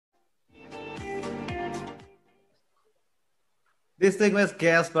Distinguished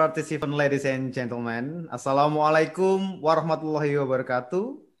guest participants, ladies and gentlemen, Assalamualaikum warahmatullahi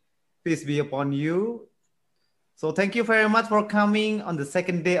wabarakatuh. Peace be upon you. So thank you very much for coming on the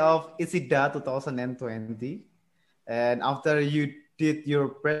second day of ICITDA 2020. And after you did your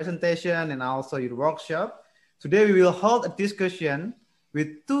presentation and also your workshop, today we will hold a discussion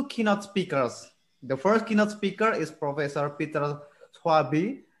with two keynote speakers. The first keynote speaker is Professor Peter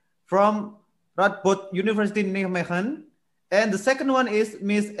Schwabe from Radboud University Nijmegen. And the second one is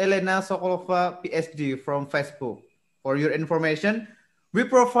Miss Elena Sokolova, PhD from Facebook. For your information, we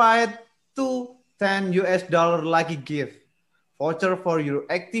provide two $10 lucky gift voucher for your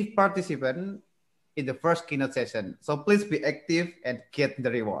active participant in the first keynote session. So please be active and get the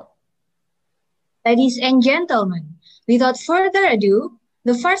reward. Ladies and gentlemen, without further ado,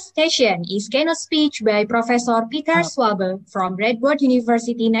 the first session is keynote speech by Professor Peter Schwabe from Radboud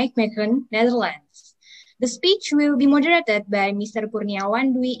University Nijmegen, Netherlands. The speech will be moderated by Mr.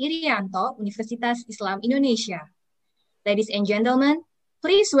 Kurniawan Dwi Irianto, Universitas Islam Indonesia. Ladies and gentlemen,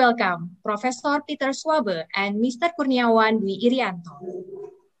 please welcome Professor Peter Schwabe and Mr. Kurniawan Dwi Irianto.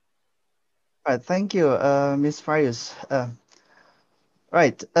 Thank you, Ms. Farius.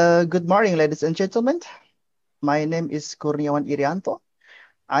 Good morning, ladies and gentlemen. My name is Kurniawan Irianto.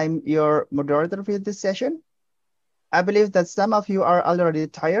 I'm your moderator for this session. I believe that some of you are already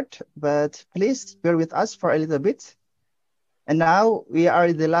tired, but please bear with us for a little bit. And now we are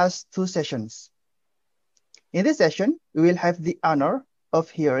in the last two sessions. In this session, we will have the honor of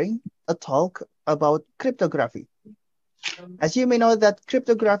hearing a talk about cryptography. As you may know that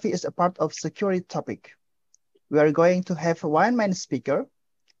cryptography is a part of security topic. We are going to have one main speaker,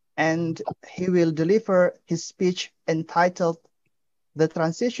 and he will deliver his speech entitled The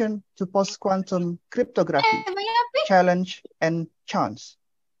Transition to Post-Quantum Cryptography, Challenge and Chance.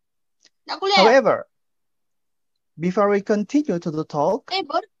 However, before we continue to the talk,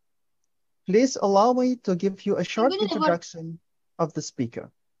 please allow me to give you a short introduction of the speaker.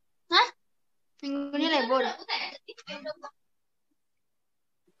 He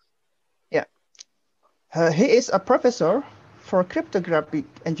is a professor for cryptographic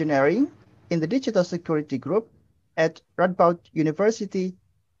engineering in the digital security group at Radboud University,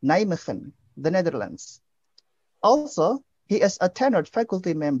 Nijmegen, the Netherlands. Also, he is a tenured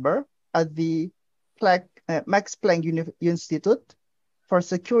faculty member at the Max Planck Institute for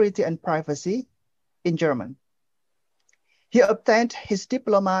Security and Privacy in Germany. He obtained his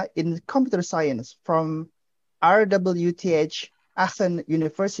diploma in computer science from RWTH Aachen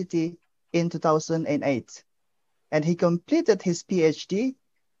University in 2008, and he completed his PhD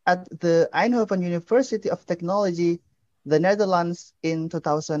at the Eindhoven University of Technology, the Netherlands in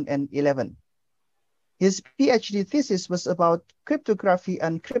 2011. His PhD thesis was about cryptography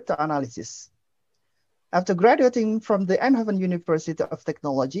and cryptanalysis. After graduating from the Eindhoven University of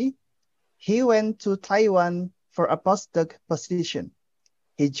Technology, he went to Taiwan for a postdoc position.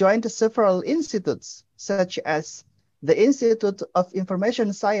 He joined several institutes, such as the Institute of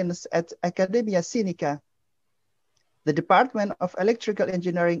Information Science at Academia Sinica, the Department of Electrical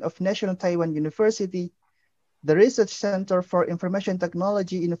Engineering of National Taiwan University, the Research Center for Information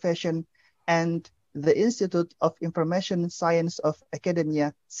Technology Innovation, and the Institute of Information Science of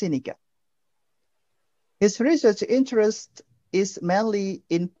Academia Sinica. His research interest is mainly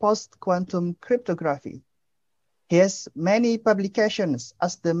in post-quantum cryptography. He has many publications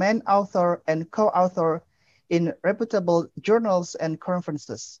as the main author and co-author in reputable journals and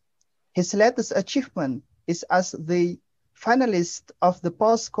conferences. His latest achievement is as the finalist of the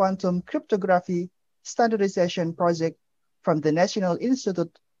Post-Quantum Cryptography Standardization Project from the National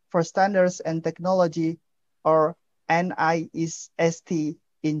Institute for Standards and Technology, or NIST,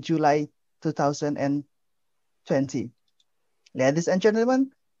 in July 2020. Ladies and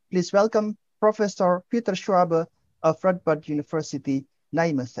gentlemen, please welcome Professor Peter Schwabe of Radboud University,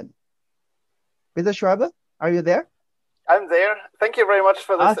 Nijmegen. Peter Schwabe, are you there? I'm there. Thank you very much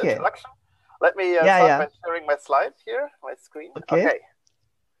for this introduction. Let me start by sharing my slide here, my screen. Okay.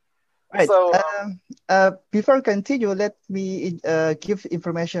 Right. So, before we continue, let me give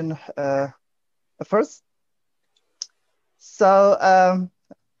information first. So,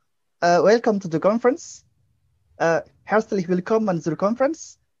 welcome to the conference. Herzlich willkommen zur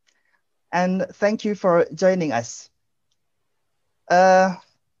Conference. And thank you for joining us. Now,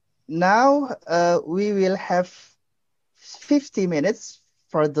 we will have 50 minutes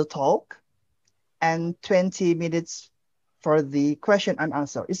for the talk and 20 minutes for the question and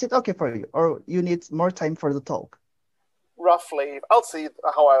answer. Is it okay for you, or you need more time for the talk? Roughly, I'll see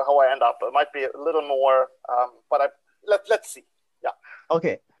how I end up. It might be a little more, but let's see. Yeah.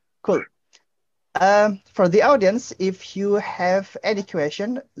 Okay, cool. For the audience, if you have any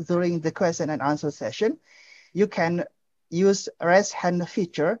question during the question and answer session, you can use raise hand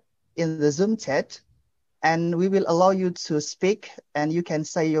feature in the Zoom chat, and we will allow you to speak, and you can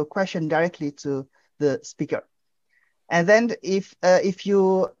say your question directly to the speaker. And then if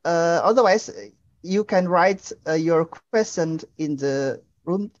you otherwise, you can write your question in the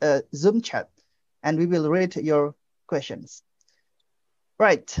room Zoom chat, and we will read your questions.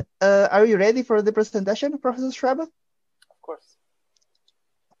 Right. Are you ready for the presentation, Professor Schwabe? Of course.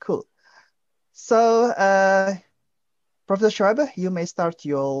 Cool. So, Professor Schwabe, you may start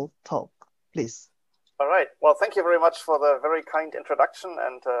your talk, please. All right. Well, thank you very much for the very kind introduction,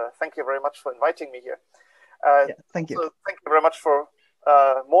 and thank you very much for inviting me here. Yeah, thank you. So thank you very much for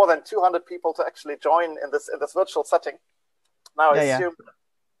more than 200 people to actually join in this virtual setting. Now, I assume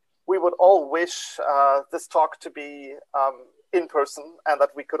we would all wish this talk to be in person and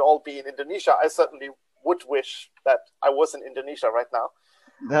that we could all be in Indonesia. I certainly would wish that I was in Indonesia right now.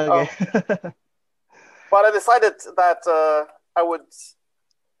 Okay. But I decided that I would,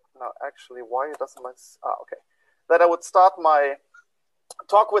 no, actually, why doesn't my, okay. That I would start my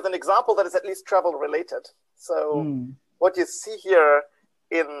talk with an example that is at least travel related. So what you see here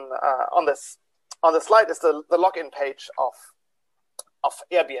in on the slide is the login page of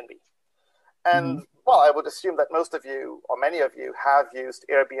Airbnb. And well, I would assume that most of you, or many of you, have used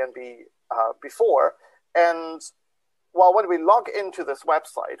Airbnb before. And well, when we log into this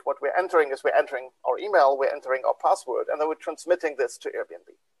website, what we're entering is we're entering our email, we're entering our password, and then we're transmitting this to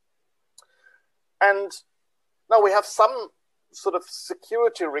Airbnb. And now we have some sort of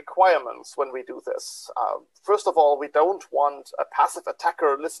security requirements when we do this. First of all, we don't want a passive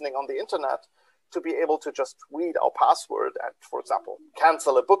attacker listening on the internet to be able to just read our password and, for example,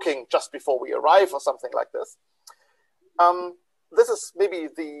 cancel a booking just before we arrive or something like this. This is maybe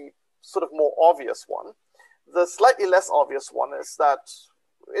the sort of more obvious one. The slightly less obvious one is that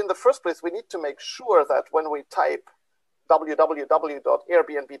in the first place, we need to make sure that when we type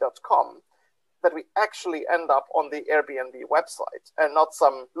www.airbnb.com, that we actually end up on the Airbnb website and not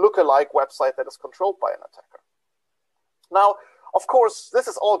some lookalike website that is controlled by an attacker. Now, of course, this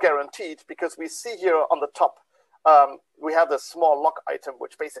is all guaranteed because we see here on the top, we have this small lock item,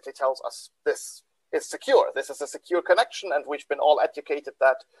 which basically tells us this is secure. This is a secure connection, and we've been all educated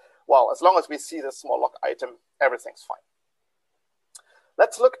that, well, as long as we see this small lock item, everything's fine.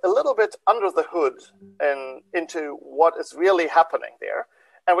 Let's look a little bit under the hood and into what is really happening there.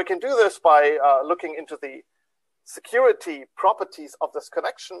 And we can do this by looking into the security properties of this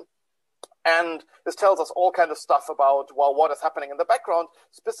connection. And this tells us all kinds of stuff about, well, what is happening in the background.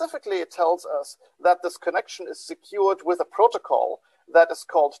 Specifically, it tells us that this connection is secured with a protocol that is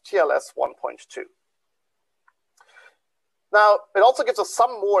called TLS 1.2. Now, it also gives us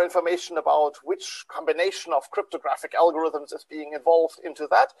some more information about which combination of cryptographic algorithms is being involved into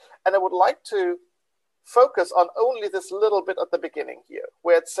that. And I would like to focus on only this little bit at the beginning here,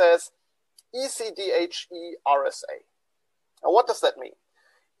 where it says ICITDA RSA. Now, what does that mean?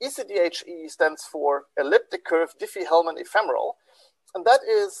 ICITDA stands for elliptic curve Diffie-Hellman ephemeral, and that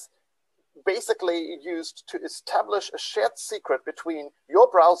is basically used to establish a shared secret between your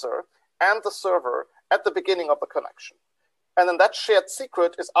browser and the server at the beginning of the connection. And then that shared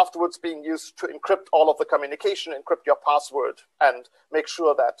secret is afterwards being used to encrypt all of the communication, encrypt your password, and make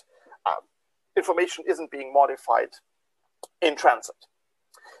sure that information isn't being modified in transit.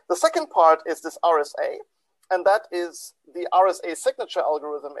 The second part is this RSA, and that is the RSA signature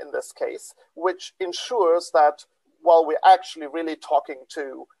algorithm in this case, which ensures that, well, we're actually really talking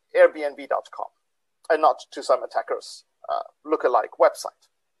to Airbnb.com and not to some attacker's lookalike website.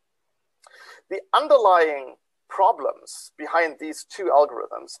 The underlying problems behind these two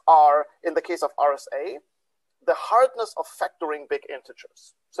algorithms are, in the case of RSA, the hardness of factoring big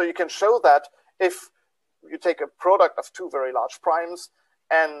integers. So you can show that if you take a product of two very large primes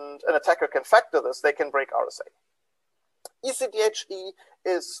and an attacker can factor this, they can break RSA. ICITDA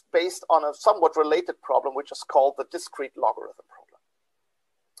is based on a somewhat related problem, which is called the discrete logarithm problem.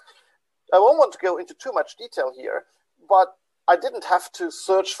 I won't want to go into too much detail here, but I didn't have to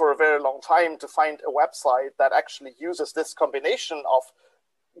search for a very long time to find a website that actually uses this combination of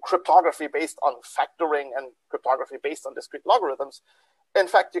cryptography based on factoring and cryptography based on discrete logarithms. In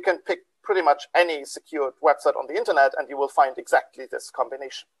fact, you can pick pretty much any secured website on the internet and you will find exactly this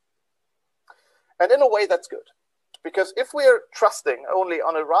combination. And in a way, that's good. Because if we're trusting only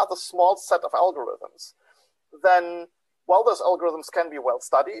on a rather small set of algorithms, then while those algorithms can be well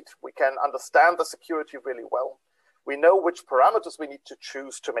studied, we can understand the security really well. We know which parameters we need to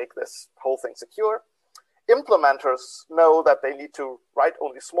choose to make this whole thing secure. implementers know that they need to write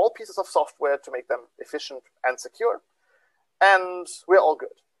only small pieces of software to make them efficient and secure, and we're all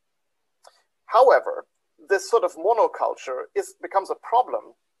good. However, this sort of monoculture becomes a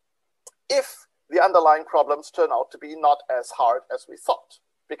problem if the underlying problems turn out to be not as hard as we thought,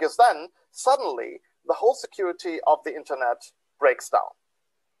 because then suddenly the whole security of the internet breaks down.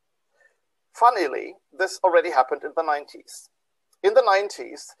 Funnily, this already happened in the 90s. In the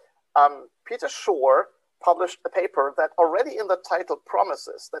 90s, Peter Schwabe published a paper that already in the title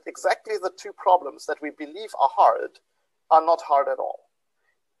promises that exactly the two problems that we believe are hard are not hard at all.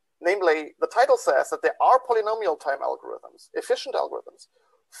 Namely, the title says that there are polynomial time algorithms, efficient algorithms,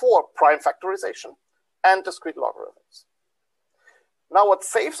 for prime factorization and discrete logarithms. Now, what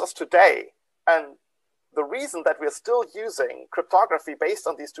saves us today, and the reason that we're still using cryptography based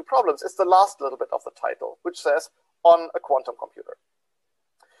on these two problems, is the last little bit of the title, which says on a quantum computer.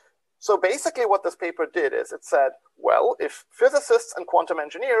 So basically what this paper did is it said, well, if physicists and quantum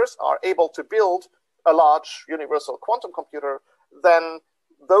engineers are able to build a large universal quantum computer, then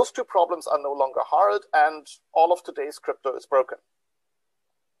those two problems are no longer hard and all of today's crypto is broken.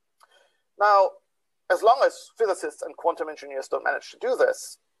 Now, as long as physicists and quantum engineers don't manage to do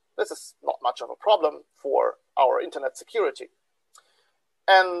this, this is not much of a problem for our internet security.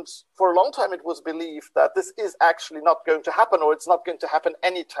 And for a long time, it was believed that this is actually not going to happen, or it's not going to happen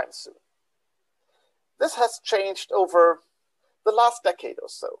anytime soon. This has changed over the last decade or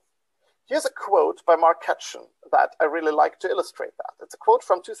so. Here's a quote by Mark Ketchen that I really like to illustrate that. It's a quote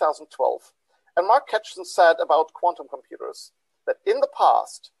from 2012. And Mark Ketchen said about quantum computers that in the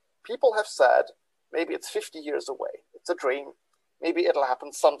past, people have said, maybe it's 50 years away. It's a dream. Maybe it'll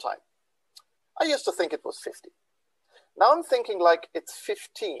happen sometime. I used to think it was 50. Now I'm thinking like it's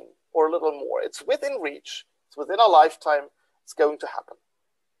 15 or a little more. It's within reach. It's within our lifetime. It's going to happen.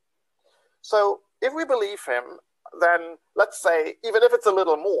 So if we believe him, then let's say, even if it's a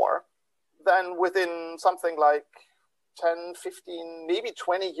little more, then within something like 10, 15, maybe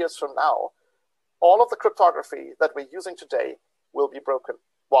 20 years from now, all of the cryptography that we're using today will be broken.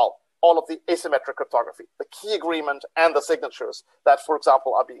 Well, all of the asymmetric cryptography, the key agreement and the signatures that, for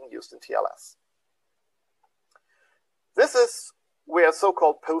example, are being used in TLS. This is where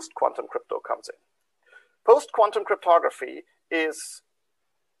so-called post-quantum crypto comes in. Post-quantum cryptography is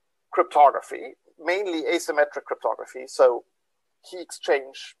cryptography, mainly asymmetric cryptography, so key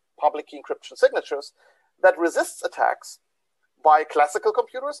exchange, public key encryption signatures, that resists attacks by classical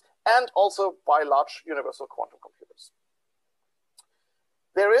computers and also by large universal quantum computers.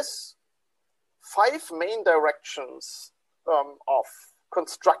 There is 5 main directions of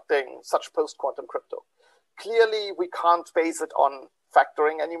constructing such post-quantum crypto. Clearly, we can't base it on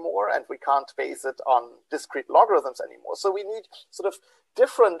factoring anymore, and we can't base it on discrete logarithms anymore. So we need sort of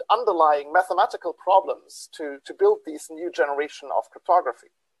different underlying mathematical problems to build these new generation of cryptography.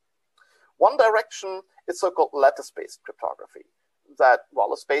 One direction is so-called lattice-based cryptography that,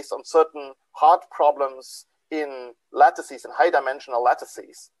 well, is based on certain hard problems in lattices, in high-dimensional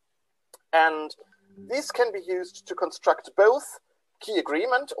lattices. And these can be used to construct both key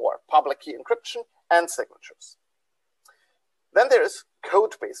agreement or public key encryption and signatures. Then there is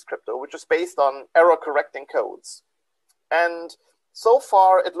code-based crypto, which is based on error-correcting codes. And so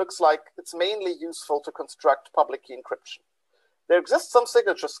far, it looks like it's mainly useful to construct public key encryption. There exist some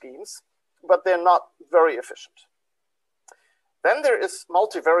signature schemes, but they're not very efficient. Then there is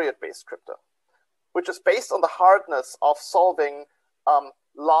multivariate-based crypto, which is based on the hardness of solving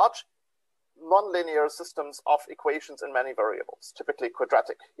large nonlinear systems of equations in many variables, typically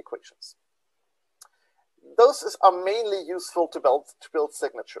quadratic equations. Those are mainly useful to build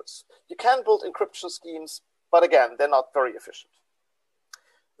signatures. You can build encryption schemes, but again, they're not very efficient.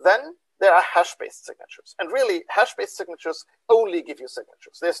 Then there are hash-based signatures. And really, hash-based signatures only give you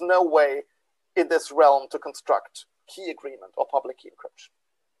signatures. There's no way in this realm to construct key agreement or public key encryption.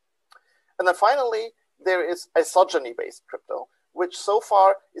 And then finally, there is isogeny-based crypto, which so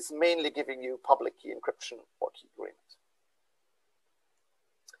far is mainly giving you public key encryption or key agreement.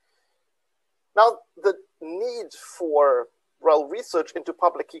 Now, the need for research into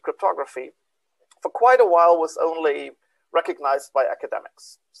public key cryptography for quite a while was only recognized by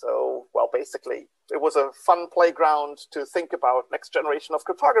academics. So, well, basically, it was a fun playground to think about next generation of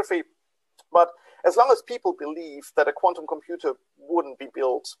cryptography. But as long as people believe that a quantum computer wouldn't be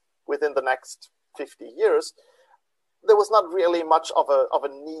built within the next 50 years, there was not really much of a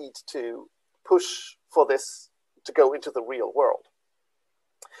need to push for this to go into the real world.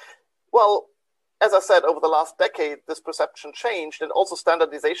 Well, as I said, over the last decade, this perception changed, and also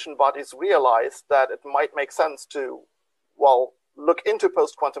standardization bodies realized that it might make sense to, well, look into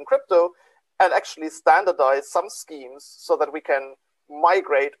post-quantum crypto and actually standardize some schemes so that we can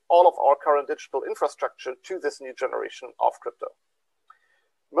migrate all of our current digital infrastructure to this new generation of crypto.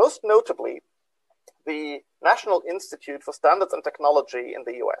 Most notably, the National Institute for Standards and Technology in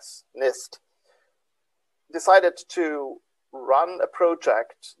the US, NIST, decided to run a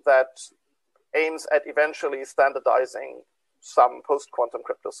project that aims at eventually standardizing some post-quantum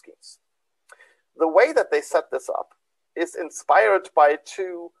crypto schemes. The way that they set this up is inspired by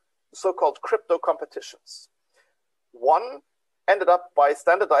two so-called crypto competitions. One ended up by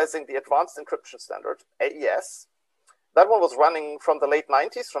standardizing the Advanced Encryption Standard, AES. That one was running from the late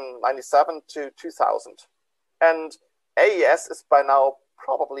 90s, from 97 to 2000. And AES is by now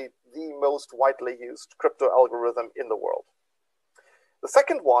probably the most widely used crypto algorithm in the world. The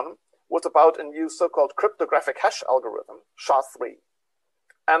second one was about a new so-called cryptographic hash algorithm, SHA-3.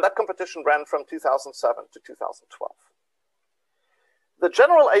 And that competition ran from 2007 to 2012. The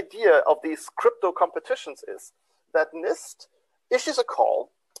general idea of these crypto competitions is that NIST issues a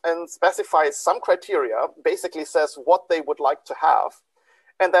call and specifies some criteria, basically says what they would like to have,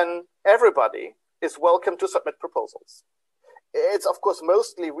 and then everybody is welcome to submit proposals. It's, of course,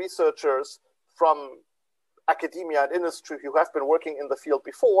 mostly researchers from academia and industry who have been working in the field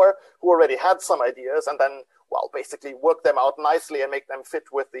before, who already had some ideas, and then, well, basically work them out nicely and make them fit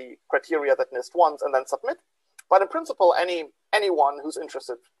with the criteria that NIST wants and then submit. But in principle, anyone who's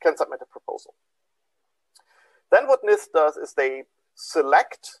interested can submit a proposal. Then what NIST does is they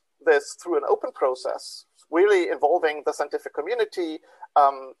select this through an open process, really involving the scientific community,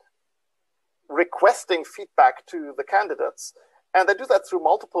 requesting feedback to the candidates, and they do that through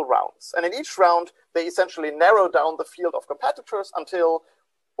multiple rounds. And in each round, they essentially narrow down the field of competitors until,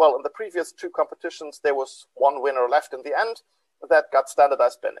 well, in the previous two competitions, there was one winner left in the end that got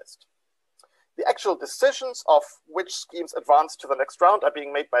standardized by NIST. The actual decisions of which schemes advance to the next round are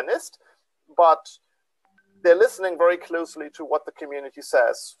being made by NIST, but they're listening very closely to what the community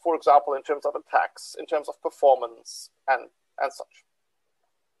says, for example, in terms of attacks, in terms of performance, and such.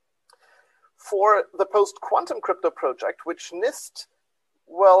 For the post-quantum crypto project, which NIST,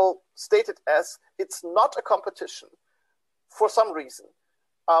 well, stated as it's not a competition for some reason.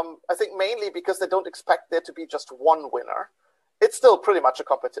 I think mainly because they don't expect there to be just one winner. It's still pretty much a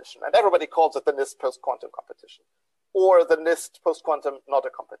competition, and everybody calls it the NIST post-quantum competition, or the NIST post-quantum not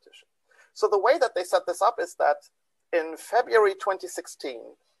a competition. So the way that they set this up is that in February 2016,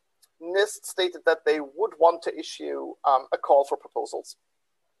 NIST stated that they would want to issue a call for proposals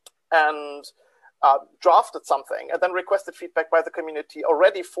and drafted something and then requested feedback by the community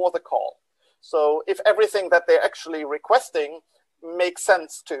already for the call. So if everything that they're actually requesting makes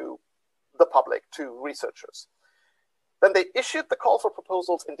sense to the public, to researchers. Then they issued the call for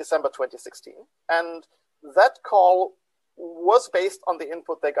proposals in December 2016, and that call was based on the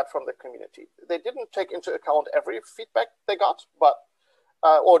input they got from the community. They didn't take into account every feedback they got, but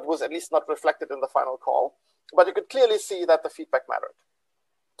or it was at least not reflected in the final call, but you could clearly see that the feedback mattered.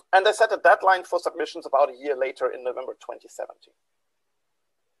 And they set a deadline for submissions about a year later in November 2017.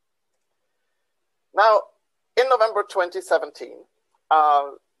 Now, in November 2017,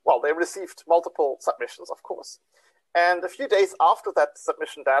 well, they received multiple submissions, of course. And a few days after that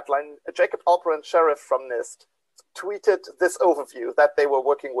submission deadline, Jacob Alperin, sheriff from NIST, tweeted this overview that they were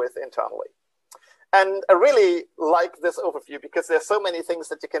working with internally. And I really like this overview because there's so many things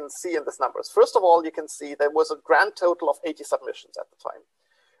that you can see in these numbers. First of all, you can see there was a grand total of 80 submissions at the time.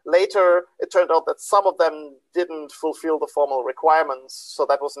 Later, it turned out that some of them didn't fulfill the formal requirements, so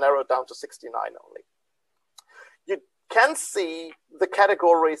that was narrowed down to 69 only. You can see the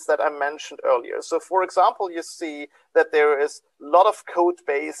categories that I mentioned earlier. So for example, you see that there is a lot of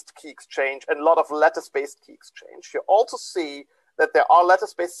code-based key exchange and a lot of lattice-based key exchange. You also see that there are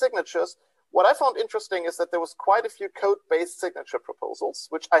lattice-based signatures. What I found interesting is that there was quite a few code-based signature proposals,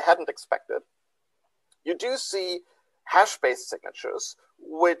 which I hadn't expected. You do see hash-based signatures,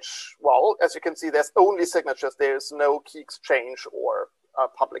 which, well, as you can see, there's only signatures. There's no key exchange or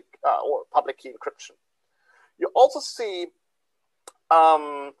public key encryption. You also see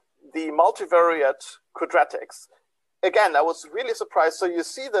the multivariate quadratics. Again, I was really surprised. So you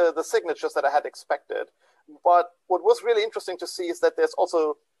see the signatures that I had expected. But what was really interesting to see is that there's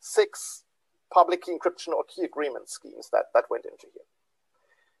also 6 public key encryption or key agreement schemes that went into here.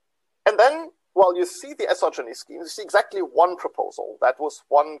 And then, well, you see the isogeny schemes. You see exactly one proposal. That was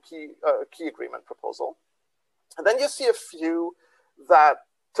one key agreement proposal. And then you see a few that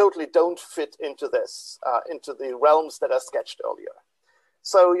totally don't fit into this, into the realms that I sketched earlier.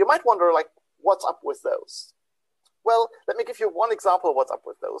 So you might wonder, like, what's up with those? Well, let me give you one example of what's up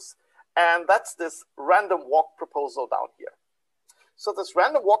with those. And that's this random walk proposal down here. So this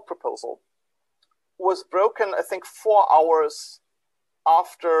random walk proposal was broken, I think, 4 hours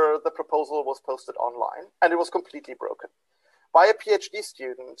after the proposal was posted online, and it was completely broken by a PhD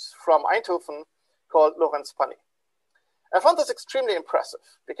student from Eindhoven called Lorenz Panny. I found this extremely impressive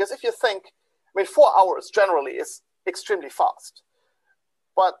because if you think, I mean, 4 hours generally is extremely fast.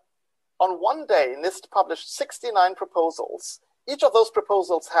 But on one day, NIST published 69 proposals. Each of those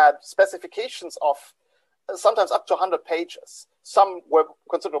proposals had specifications of sometimes up to 100 pages. Some were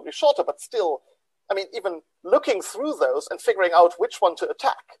considerably shorter, but still, I mean, even looking through those and figuring out which one to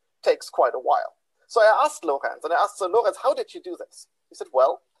attack takes quite a while. So I asked Lorenz, and I asked, so Lorenz, how did you do this? He said,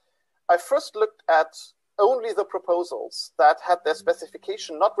 well, I first looked at only the proposals that had their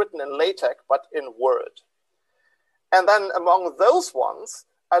specification not written in LaTeX, but in Word. And then among those ones,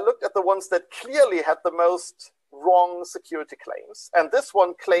 I looked at the ones that clearly had the most wrong security claims. And this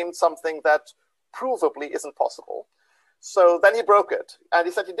one claimed something that provably isn't possible. So then he broke it. And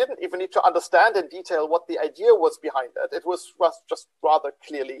he said he didn't even need to understand in detail what the idea was behind it. It was just rather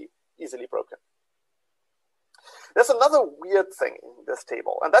clearly, easily broken. There's another weird thing in this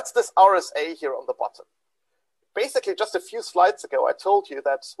table, and that's this RSA here on the bottom. Basically, just a few slides ago, I told you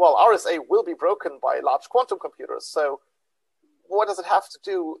that, well, RSA will be broken by large quantum computers. So what does it have to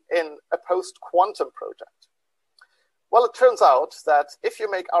do in a post-quantum project? Well, it turns out that if you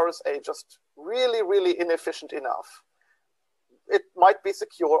make RSA just really, really inefficient enough, it might be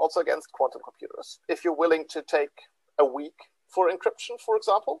secure also against quantum computers if you're willing to take a week for encryption, for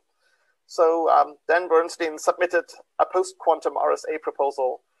example. So Dan Bernstein submitted a post-quantum RSA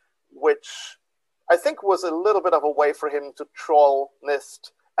proposal, which I think was a little bit of a way for him to troll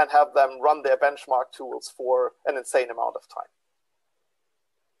NIST and have them run their benchmark tools for an insane amount of time.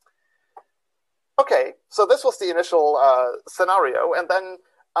 Okay, so this was the initial scenario. And then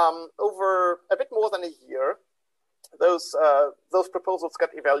over a bit more than a year, those proposals got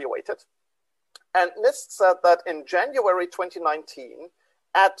evaluated. And NIST said that in January 2019,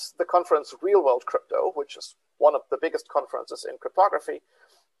 at the conference Real World Crypto, which is one of the biggest conferences in cryptography,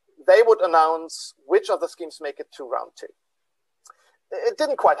 they would announce which of the schemes make it to round 2. It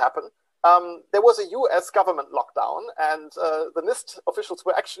didn't quite happen. There was a US government lockdown, and the NIST officials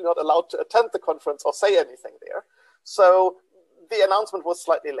were actually not allowed to attend the conference or say anything there. So the announcement was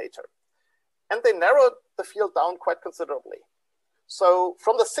slightly later. And they narrowed the field down quite considerably. So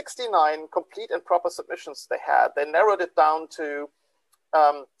from the 69 complete and proper submissions they had, they narrowed it down to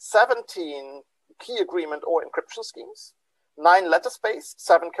 17 key agreement or encryption schemes, 9 lattice-based,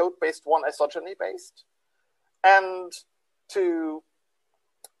 7 code-based, 1 isogeny-based, and to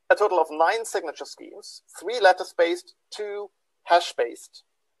a total of 9 signature schemes, 3 lattice-based, 2 hash-based.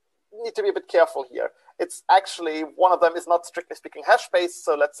 You need to be a bit careful here. It's actually, one of them is not strictly speaking hash-based,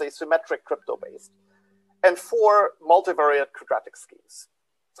 so let's say symmetric crypto-based, and 4 multivariate quadratic schemes.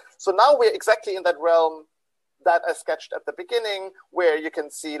 So now we're exactly in that realm that I sketched at the beginning, where you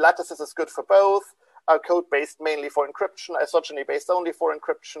can see lattices is good for both, code-based mainly for encryption, isogeny-based only for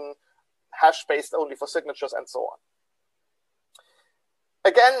encryption, hash-based only for signatures, and so on.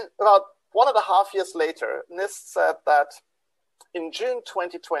 Again, about 1.5 years later, NIST said that in June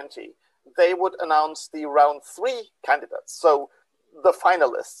 2020, they would announce the round 3 candidates, so the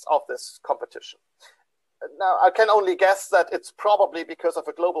finalists of this competition. Now, I can only guess that it's probably because of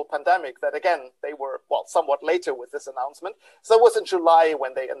a global pandemic that, again, they were, well, somewhat later with this announcement. So it was in July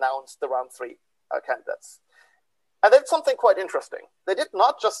when they announced the round 3 candidates. And they did something quite interesting. They did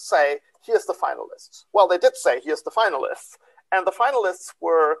not just say, here's the finalists. Well, they did say, here's the finalists. And the finalists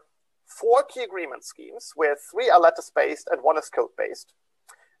were 4 key agreement schemes, where 3 are lattice-based and 1 is code-based.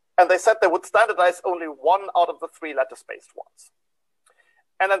 And they said they would standardize only 1 out of the 3 lattice-based ones.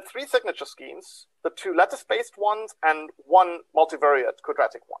 And then 3 signature schemes, the 2 lattice-based ones and 1 multivariate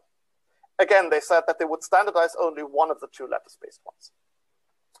quadratic one. Again, they said that they would standardize only 1 of the 2 lattice-based ones.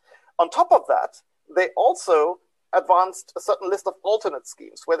 On top of that, they also advanced a certain list of alternate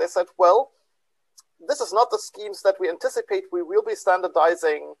schemes where they said, well, this is not the schemes that we anticipate we will be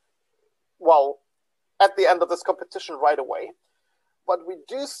standardizing, well, at the end of this competition right away. But we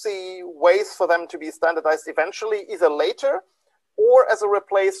do see ways for them to be standardized eventually, either later or as a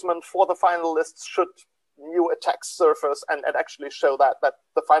replacement for the finalists should new attacks surface and actually show that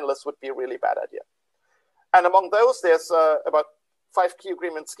the finalists would be a really bad idea. And among those, there's about 5 key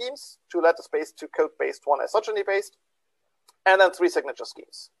agreement schemes, 2 lattice-based, 2 code-based, 1 isogeny-based, and then 3 signature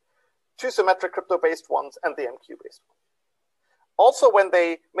schemes, 2 symmetric crypto-based ones, and the MQ-based one. Also, when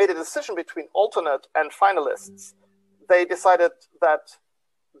they made a decision between alternate and finalists, they decided that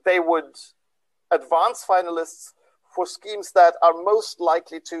they would advance finalists for schemes that are most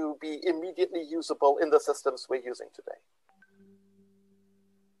likely to be immediately usable in the systems we're using today.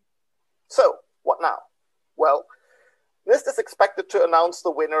 So What now? Well, NIST is expected to announce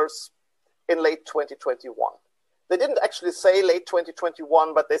the winners in late 2021. They didn't actually say late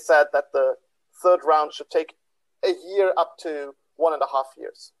 2021, but they said that the third round should take a year up to 1.5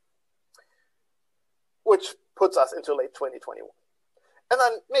 years, which puts us into late 2021. And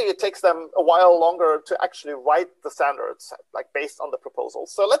then maybe it takes them a while longer to actually write the standards, like based on the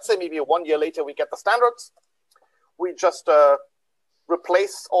proposals. So let's say maybe 1 year later we get the standards. We just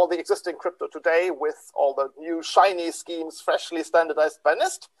replace all the existing crypto today with all the new shiny schemes freshly standardized by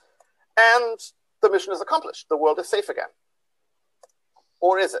NIST, and the mission is accomplished. The world is safe again.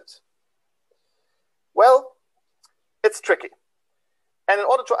 Or is it? Well, it's tricky. And in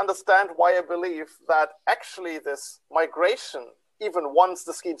order to understand why I believe that actually this migration, even once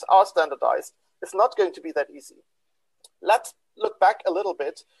the schemes are standardized, is not going to be that easy, let's look back a little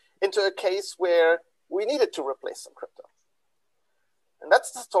bit into a case where we needed to replace some crypto. And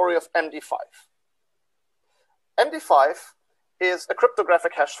that's the story of MD5. MD5 is a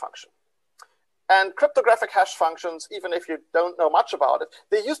cryptographic hash function. And cryptographic hash functions, even if you don't know much about it,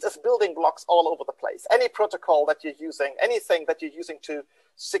 they're used as building blocks all over the place. Any protocol that you're using, anything that you're using to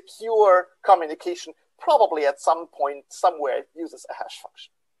secure communication, probably at some point somewhere uses a hash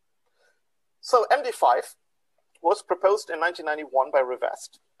function. So MD5 was proposed in 1991 by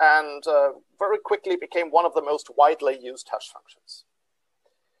Rivest, and very quickly became one of the most widely used hash functions.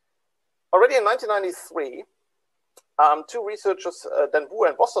 Already in 1993, two researchers, Radboud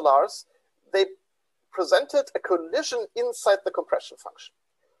and Vosselars, they presented a collision inside the compression function.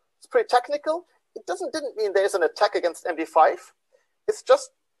 It's pretty technical. It didn't mean there's an attack against MD5. It's just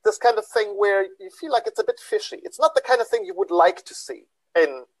this kind of thing where you feel like it's a bit fishy. It's not the kind of thing you would like to see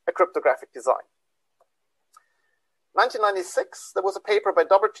in a cryptographic design. 1996, there was a paper by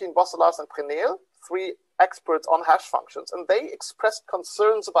Dobertin, Vosselars, and Preneel, three experts on hash functions, and they expressed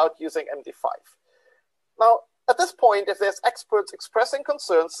concerns about using MD5. Now, at this point, if there's experts expressing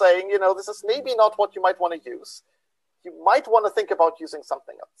concerns saying, you know, this is maybe not what you might want to use, you might want to think about using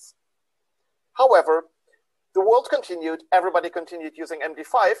something else. However, the world continued, everybody continued using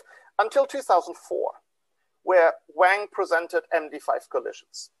MD5 until 2004, where Wang presented MD5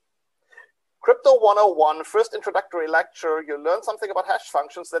 collisions. Crypto 101, first introductory lecture, you learn something about hash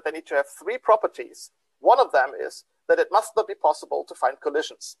functions, that they need to have three properties. One of them is that it must not be possible to find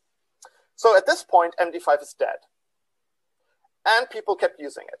collisions. So at this point, MD5 is dead. And people kept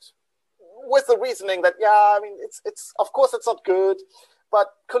using it with the reasoning that, yeah, I mean, it's of course it's not good, but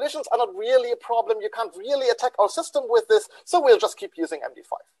collisions are not really a problem. You can't really attack our system with this, so we'll just keep using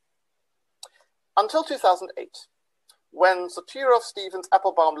MD5. Until 2008, when Sotirov, Stevens,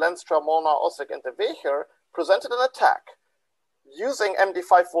 Applebaum, Lenstra, Molnar, Ossek, and De Weger presented an attack using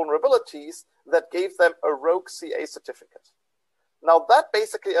MD5 vulnerabilities that gave them a rogue CA certificate. Now that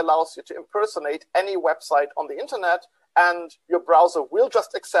basically allows you to impersonate any website on the internet, and your browser will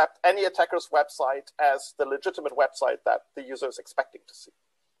just accept any attacker's website as the legitimate website that the user is expecting to see.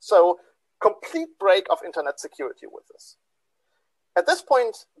 So complete break of internet security with this. At this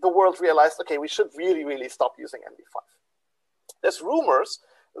point, the world realized, okay, we should really stop using MD5. There's rumors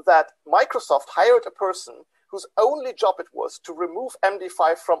that Microsoft hired a person whose only job it was to remove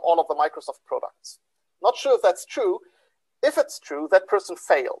MD5 from all of the Microsoft products. Not sure if that's true. If it's true, that person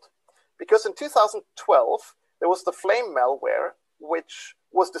failed. Because in 2012, there was the Flame malware, which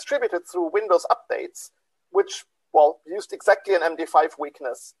was distributed through Windows updates, which, well, used exactly an MD5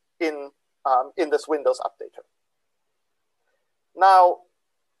 weakness in this Windows updater. Now,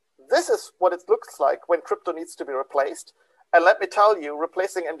 this is what it looks like when crypto needs to be replaced. And let me tell you,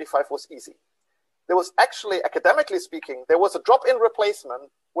 replacing MD5 was easy. There was actually, academically speaking, there was a drop-in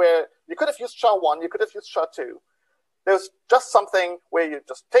replacement where you could have used SHA-1, you could have used SHA-2. There's just something where you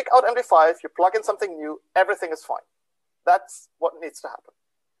just take out MD5, you plug in something new, everything is fine. That's what needs to happen.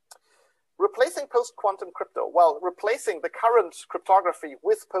 Replacing post-quantum crypto, well, replacing the current cryptography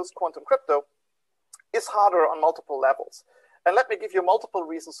with post-quantum crypto is harder on multiple levels. And let me give you multiple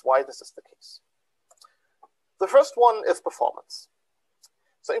reasons why this is the case. The first one is performance.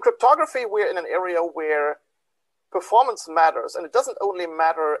 So in cryptography, we're in an area where performance matters, and it doesn't only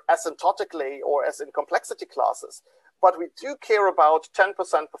matter asymptotically or as in complexity classes, but we do care about 10%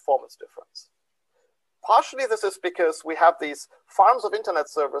 performance difference. Partially this is because we have these farms of internet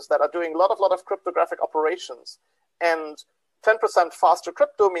servers that are doing a lot of cryptographic operations, and 10% faster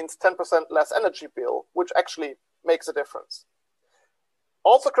crypto means 10% less energy bill, which actually makes a difference.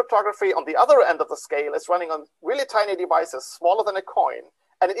 Also, cryptography on the other end of the scale is running on really tiny devices, smaller than a coin,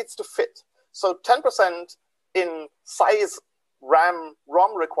 and it needs to fit. So 10% in size ROM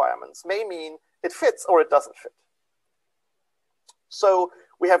requirements may mean it fits or it doesn't fit. So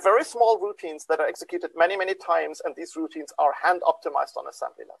We have very small routines that are executed many, many times, and these routines are hand optimized on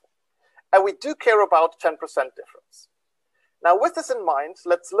assembly level. And we do care about 10% difference. Now, with this in mind,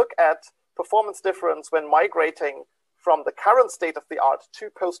 let's look at performance difference when migrating from the current state of the art to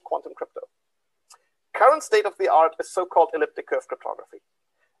post-quantum crypto. Current state of the art is so-called elliptic curve cryptography.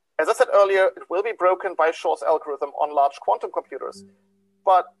 As I said earlier, it will be broken by Shor's algorithm on large quantum computers.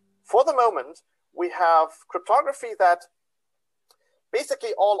 But for the moment, we have cryptography that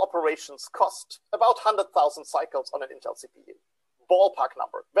basically all operations cost about 100,000 cycles on an Intel CPU. Ballpark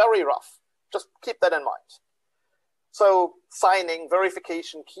number, very rough. Just keep that in mind. So signing,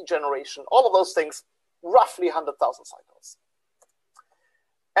 verification, key generation, all of those things, roughly 100,000 cycles.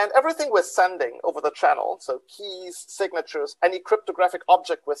 And everything we're sending over the channel, so keys, signatures, any cryptographic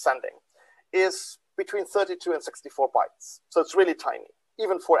object we're sending, is between 32 and 64 bytes. So it's really tiny.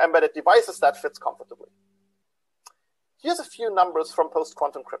 Even for embedded devices, that fits comfortably. Here's a few numbers from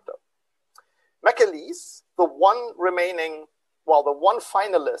post-quantum crypto. McAleese, the one remaining, well, the one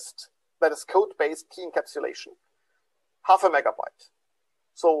finalist that is code-based key encapsulation, 0.5 megabyte.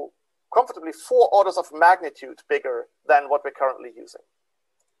 So comfortably 4 orders of magnitude bigger than what we're currently using.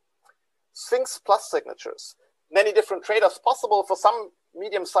 Sphinx plus signatures, many different trade-offs possible. For some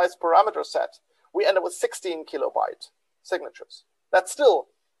medium-sized parameter set, we end up with 16 kilobyte signatures. That's still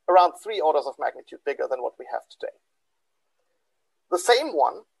around 3 orders of magnitude bigger than what we have today. The same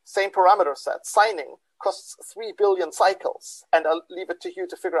one, same parameter set, signing, costs 3 billion cycles, and I'll leave it to you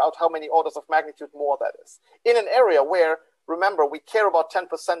to figure out how many orders of magnitude more that is, in an area where, remember, we care about 10%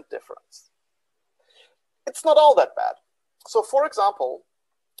 difference. It's not all that bad. So for example,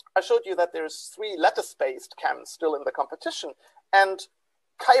 I showed you that there's 3 lattice-based CAMs still in the competition, and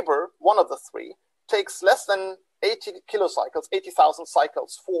Kyber, one of the 3, takes less than 80 kilocycles, 80,000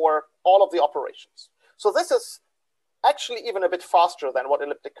 cycles for all of the operations. So this is actually even a bit faster than what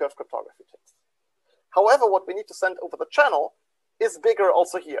elliptic curve cryptography takes. However, what we need to send over the channel is bigger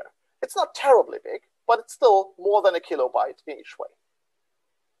also here. It's not terribly big, but it's still more than a kilobyte in each way.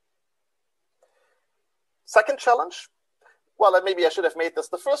 Second challenge, well, maybe I should have made this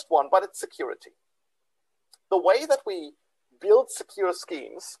the first one, but it's security. The way that we build secure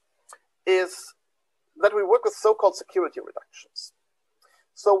schemes is that we work with so-called security reductions.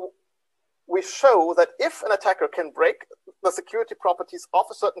 So we show that if an attacker can break the security properties of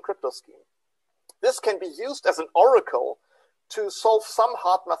a certain crypto scheme, this can be used as an oracle to solve some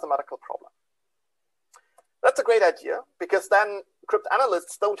hard mathematical problem. That's a great idea, because then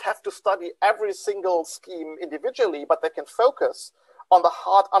cryptanalysts don't have to study every single scheme individually, but they can focus on the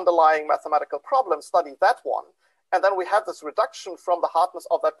hard underlying mathematical problem, study that one, and then we have this reduction from the hardness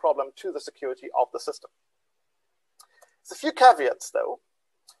of that problem to the security of the system. There's a few caveats, though.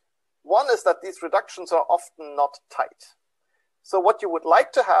 One is that these reductions are often not tight. So what you would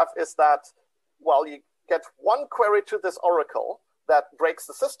like to have is that, well, you get one query to this oracle that breaks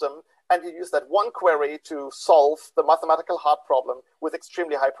the system, and you use that one query to solve the mathematical hard problem with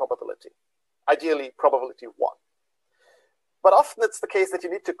extremely high probability, ideally probability 1. But often it's the case that you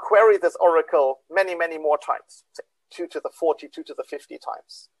need to query this oracle many, many more times, say 2 to the 40, 2 to the 50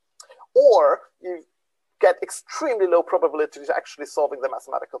 times. Or you get extremely low probability to actually solving the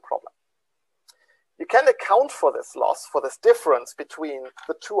mathematical problem. You can account for this loss, for this difference between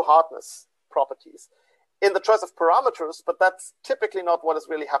the two hardness properties in the choice of parameters, but that's typically not what is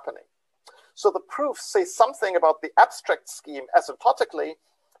really happening. So the proofs say something about the abstract scheme asymptotically,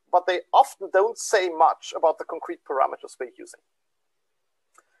 but they often don't say much about the concrete parameters we're using.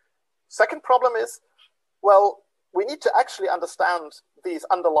 Second problem is, well, we need to actually understand these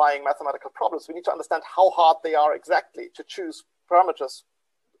underlying mathematical problems. We need to understand how hard they are exactly to choose parameters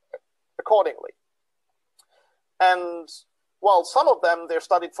accordingly. And while some of them, they're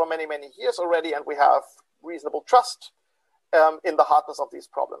studied for many, many years already, and we have reasonable trust in the hardness of these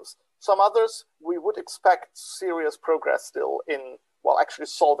problems. Some others, we would expect serious progress still in, well, actually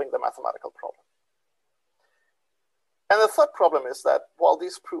solving the mathematical problem. And the third problem is that, while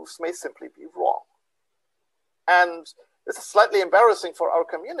these proofs may simply be wrong. And this is slightly embarrassing for our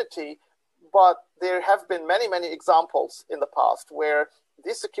community, but there have been many, many examples in the past where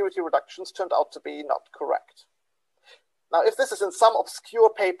these security reductions turned out to be not correct. Now, if this is in some obscure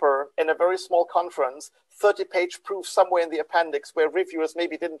paper in a very small conference, 30-page proof somewhere in the appendix where reviewers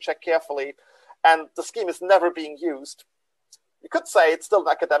maybe didn't check carefully, and the scheme is never being used, you could say it's still an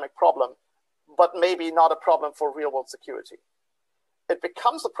academic problem, but maybe not a problem for real-world security. It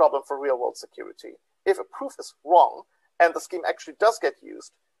becomes a problem for real-world security if a proof is wrong and the scheme actually does get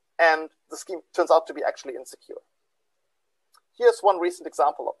used and the scheme turns out to be actually insecure. Here's one recent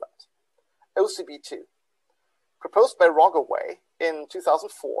example of that. OCB2. proposed by Roggeway in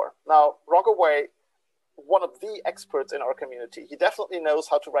 2004. Now, Roggeway, one of the experts in our community, he definitely knows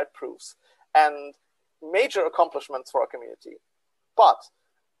how to write proofs and major accomplishments for our community. But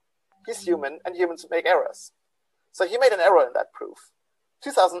he's human and humans make errors. So he made an error in that proof.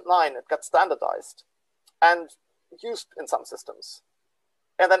 2009, it got standardized and used in some systems.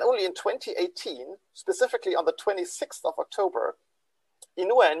 And then only in 2018, specifically on the 26th of October,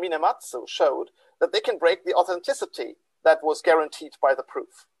 Inoue and Minematsu showed that they can break the authenticity that was guaranteed by the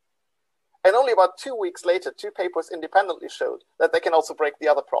proof. And only about 2 weeks later, 2 papers independently showed that they can also break the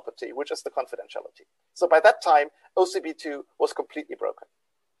other property, which is the confidentiality. So by that time, OCB2 was completely broken.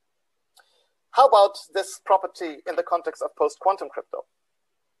 How about this property in the context of post-quantum crypto?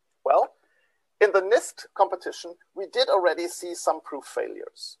 Well, in the NIST competition, we did already see some proof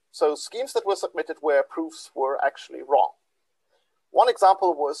failures. So schemes that were submitted where proofs were actually wrong. One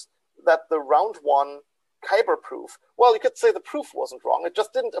example was that the round 1 Kyber proof, well, you could say the proof wasn't wrong, it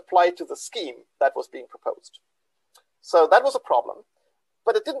just didn't apply to the scheme that was being proposed. So that was a problem,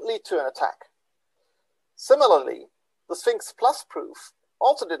 but it didn't lead to an attack. Similarly, the Sphinx Plus proof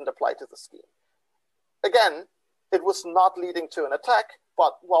also didn't apply to the scheme. Again, it was not leading to an attack,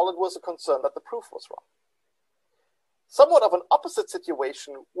 but well, it was a concern that the proof was wrong. Somewhat of an opposite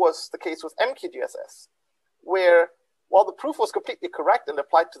situation was the case with MQGSS, where while the proof was completely correct and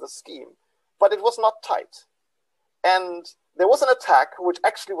applied to the scheme, but it was not tight. And there was an attack which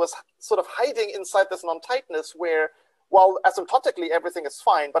actually was sort of hiding inside this non-tightness where, while asymptotically everything is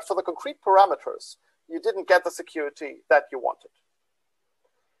fine, but for the concrete parameters, you didn't get the security that you wanted.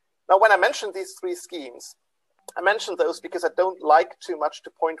 Now, when I mentioned these 3 schemes, I mentioned those because I don't like too much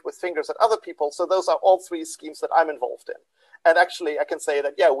to point with fingers at other people, so those are all 3 schemes that I'm involved in. And actually, I can say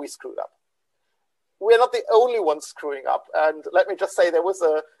that, yeah, we screwed up. We're not the only ones screwing up. And let me just say there was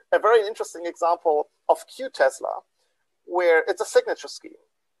a very interesting example of QTesla, where it's a signature scheme.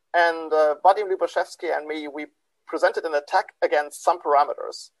 And Vadim Lubashevsky and me, we presented an attack against some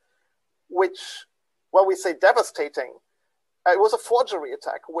parameters, which, well, we say devastating. It was a forgery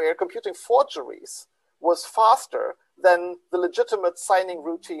attack where computing forgeries was faster than the legitimate signing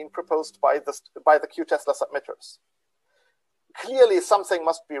routine proposed by the QTesla submitters. Clearly, something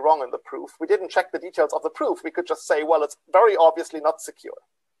must be wrong in the proof. We didn't check the details of the proof. We could just say, well, it's very obviously not secure.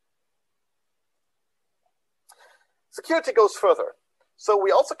 Security goes further. So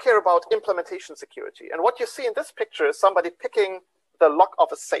we also care about implementation security. And what you see in this picture is somebody picking the lock of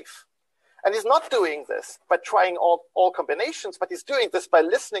a safe. And he's not doing this by trying all combinations, but he's doing this by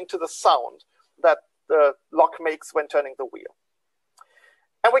listening to the sound that the lock makes when turning the wheel.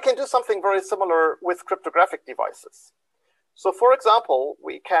 And we can do something very similar with cryptographic devices. So for example,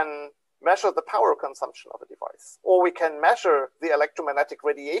 we can measure the power consumption of a device, or we can measure the electromagnetic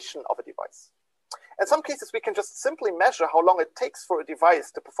radiation of a device. In some cases, we can just simply measure how long it takes for a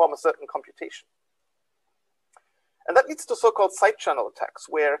device to perform a certain computation. And that leads to so-called side channel attacks,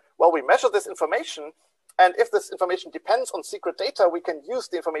 where, well, we measure this information, and if this information depends on secret data, we can use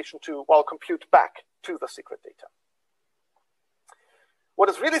the information to, well, compute back to the secret data. What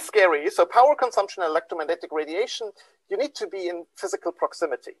is really scary, so power consumption and electromagnetic radiation, you need to be in physical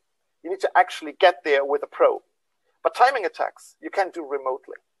proximity. You need to actually get there with a probe. But timing attacks, you can do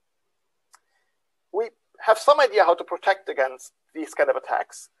remotely. We have some idea how to protect against these kind of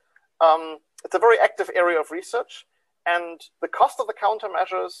attacks. It's a very active area of research, and the cost of the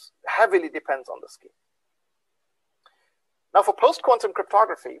countermeasures heavily depends on the scheme. Now for post-quantum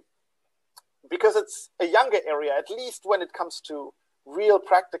cryptography, because it's a younger area, at least when it comes to real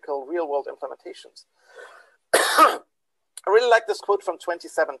practical, real-world implementations. I really like this quote from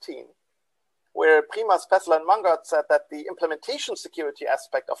 2017, where Primas, Pessler, and Mangard said that the implementation security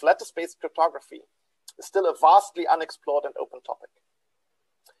aspect of lattice-based cryptography is still a vastly unexplored and open topic.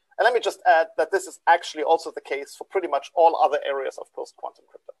 And let me just add that this is actually also the case for pretty much all other areas of post-quantum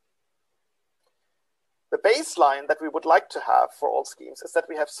crypto. The baseline that we would like to have for all schemes is that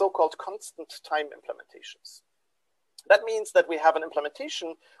we have so-called constant time implementations. That means that we have an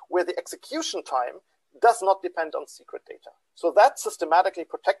implementation where the execution time does not depend on secret data. So that systematically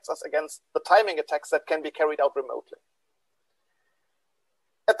protects us against the timing attacks that can be carried out remotely.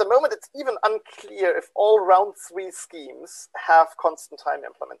 At the moment, it's even unclear if all round 3 schemes have constant time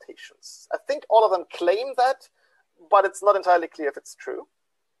implementations. I think all of them claim that, but it's not entirely clear if it's true.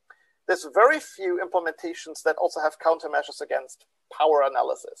 There's very few implementations that also have countermeasures against power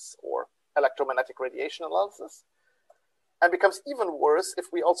analysis or electromagnetic radiation analysis. And becomes even worse if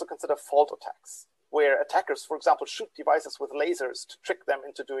we also consider fault attacks, where attackers, for example, shoot devices with lasers to trick them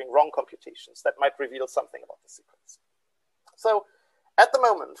into doing wrong computations that might reveal something about the secrets. So at the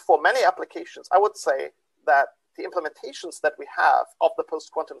moment, for many applications, I would say that the implementations that we have of the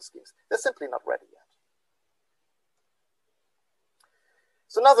post-quantum schemes, they're simply not ready yet.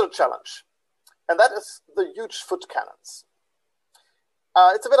 So another challenge, and that is the huge foot cannons.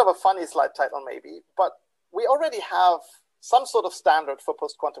 It's a bit of a funny slide title maybe, but we already have some sort of standard for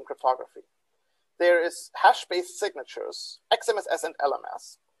post-quantum cryptography. There is hash-based signatures, XMSS and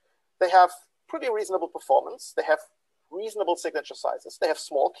LMS. They have pretty reasonable performance. They have reasonable signature sizes. They have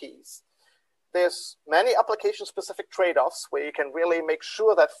small keys. There's many application-specific trade-offs where you can really make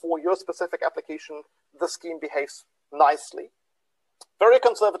sure that for your specific application, the scheme behaves nicely. Very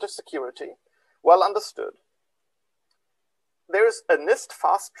conservative security, well understood. There's a NIST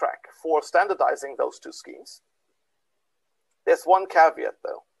fast track for standardizing those two schemes. There's one caveat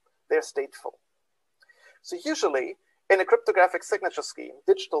though, they're stateful. So usually in a cryptographic signature scheme,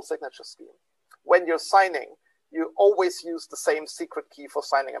 digital signature scheme, when you're signing, you always use the same secret key for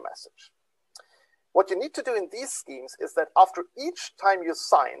signing a message. What you need to do in these schemes is that after each time you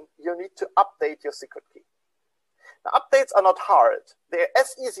sign, you need to update your secret key. Now, updates are not hard. They're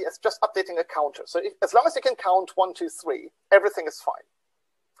as easy as just updating a counter. So as long as you can count 1, 2, 3, everything is fine.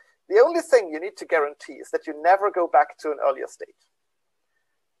 The only thing you need to guarantee is that you never go back to an earlier state.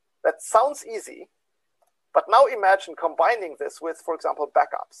 That sounds easy, but now imagine combining this with, for example,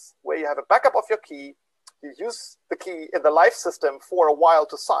 backups, where you have a backup of your key, you use the key in the live system for a while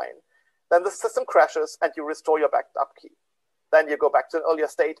to sign, then the system crashes and you restore your backed up key. Then you go back to an earlier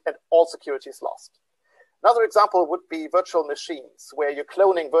state and all security is lost. Another example would be virtual machines, where you're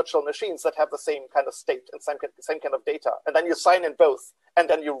cloning virtual machines that have the same kind of state and same kind of data, and then you sign in both, and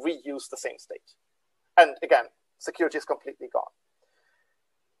then you reuse the same state. And again, security is completely gone.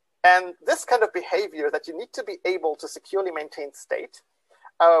 And this kind of behavior that you need to be able to securely maintain state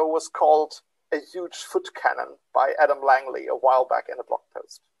was called a huge foot cannon by Adam Langley a while back in a blog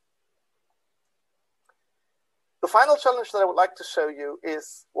post. The final challenge that I would like to show you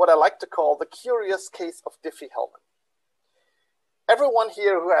is what I like to call the curious case of Diffie-Hellman. Everyone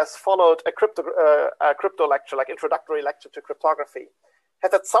here who has followed a crypto lecture, like introductory lecture to cryptography,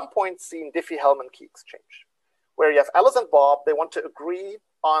 has at some point seen Diffie-Hellman key exchange, where you have Alice and Bob, they want to agree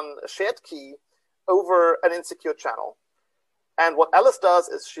on a shared key over an insecure channel. And what Alice does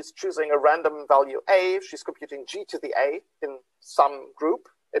is she's choosing a random value A, she's computing G to the A in some group,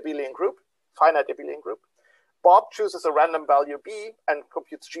 abelian group, finite abelian group. Bob chooses a random value B and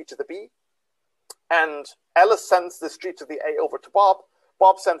computes G to the B. And Alice sends this G to the A over to Bob.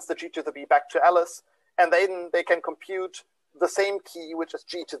 Bob sends the G to the B back to Alice. And then they can compute the same key, which is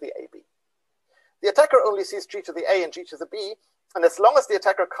G to the AB. The attacker only sees G to the A and G to the B. And as long as the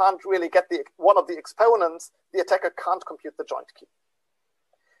attacker can't really get one of the exponents, the attacker can't compute the joint key.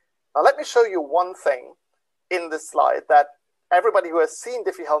 Now let me show you one thing in this slide that everybody who has seen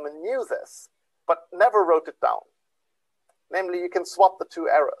Diffie-Hellman knew this, but never wrote it down. Namely, you can swap the two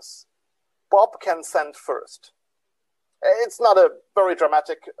errors. Bob can send first. It's not a very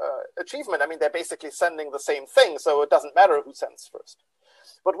dramatic achievement. I mean, they're basically sending the same thing, so it doesn't matter who sends first.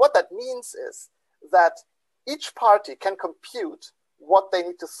 But what that means is that each party can compute what they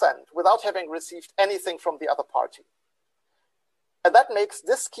need to send without having received anything from the other party. And that makes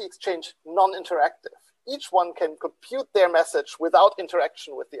this key exchange non-interactive. Each one can compute their message without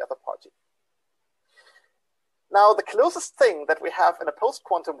interaction with the other party. Now, the closest thing that we have in a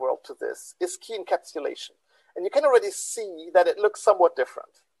post-quantum world to this is key encapsulation. And you can already see that it looks somewhat different.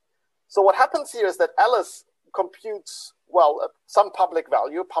 So what happens here is that Alice computes, well, some public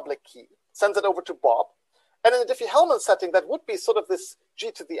value, public key, sends it over to Bob. And in a Diffie-Hellman setting, that would be sort of this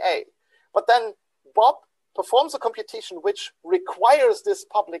G to the A. But then Bob performs a computation which requires this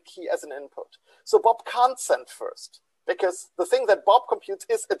public key as an input. So Bob can't send first, because the thing that Bob computes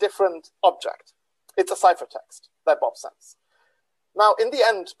is a different object. It's a ciphertext that Bob sends. Now, in the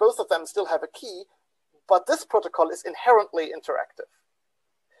end, both of them still have a key, but this protocol is inherently interactive.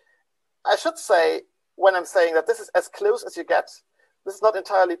 I should say, when I'm saying that this is as close as you get, this is not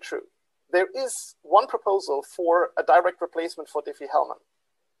entirely true. There is one proposal for a direct replacement for Diffie-Hellman,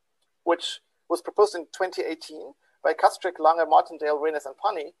 which was proposed in 2018 by Kastrick, Lange, Martindale, Renes, and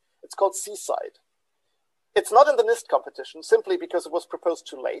Pani. It's called Seaside. It's not in the NIST competition simply because it was proposed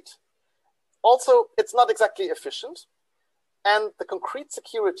too late. Also, it's not exactly efficient. And the concrete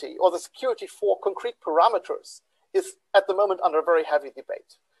security, or the security for concrete parameters, is at the moment under very heavy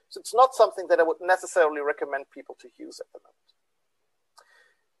debate. So it's not something that I would necessarily recommend people to use at the moment.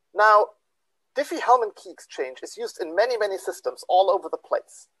 Now, Diffie-Hellman key exchange is used in many, many systems all over the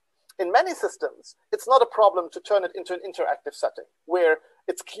place. In many systems, it's not a problem to turn it into an interactive setting where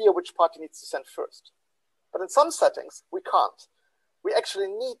it's clear which party needs to send first. But in some settings, we can't. We actually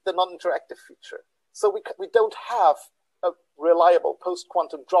need the non-interactive feature. So we don't have a reliable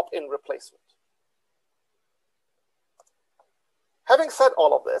post-quantum drop-in replacement. Having said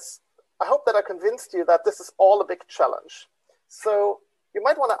all of this, I hope that I convinced you that this is all a big challenge. So you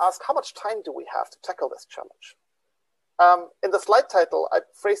might want to ask, how much time do we have to tackle this challenge? In the slide title, I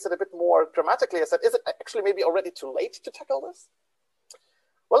phrased it a bit more dramatically. I said, is it actually maybe already too late to tackle this?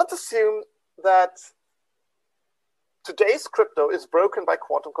 Well, let's assume that today's crypto is broken by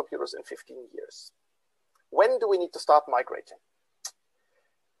quantum computers in 15 years. When do we need to start migrating?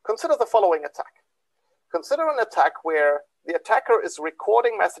 Consider the following attack. Consider an attack where the attacker is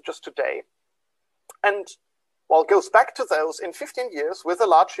recording messages today and, well, goes back to those in 15 years with a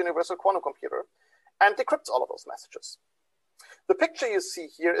large universal quantum computer and decrypts all of those messages. The picture you see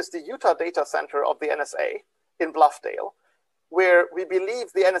here is the Utah data center of the NSA in Bluffdale, where we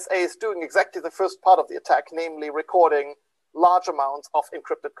believe the NSA is doing exactly the first part of the attack, namely recording large amounts of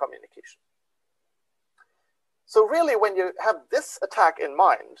encrypted communication. So really, when you have this attack in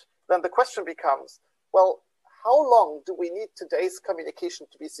mind, then the question becomes, well, how long do we need today's communication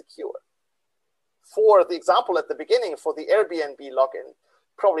to be secure? For the example at the beginning, for the Airbnb login,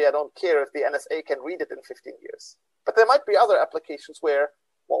 probably I don't care if the NSA can read it in 15 years. But there might be other applications where,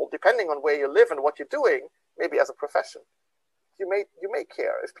 well, depending on where you live and what you're doing, maybe as a profession, you may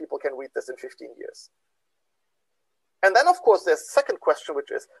care if people can read this in 15 years. And then, of course, there's a second question,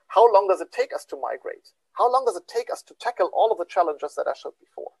 which is, how long does it take us to migrate? How long does it take us to tackle all of the challenges that I showed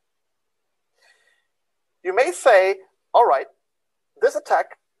before? You may say, all right, this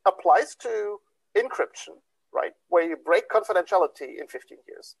attack applies to encryption, right, where you break confidentiality in 15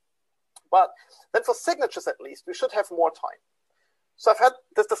 years. But then for signatures, at least, we should have more time. So I've had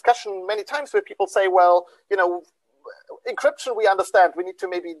this discussion many times where people say, well, you know, encryption, we understand, we need to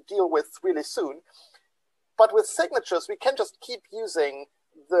maybe deal with really soon. But with signatures, we can just keep using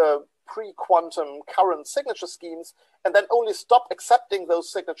the pre-quantum current signature schemes and then only stop accepting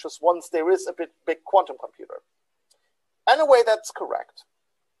those signatures once there is a big quantum computer. In a way, that's correct.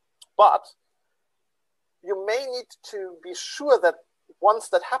 But you may need to be sure that once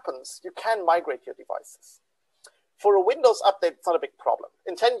that happens, you can migrate your devices. For a Windows update, it's not a big problem.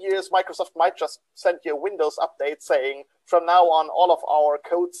 In 10 years, Microsoft might just send you a Windows update saying, from now on, all of our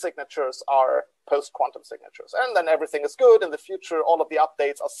code signatures are post-quantum signatures. And then everything is good. In the future, all of the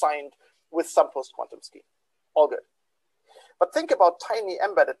updates are signed with some post-quantum scheme. All good. But think about tiny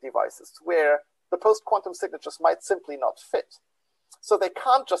embedded devices where the post-quantum signatures might simply not fit. So they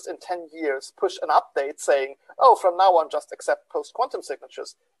can't just in 10 years push an update saying, oh, from now on, just accept post-quantum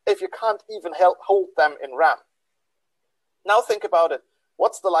signatures, if you can't even hold them in RAM. Now think about it.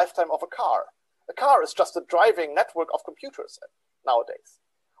 What's the lifetime of a car? A car is just a driving network of computers nowadays.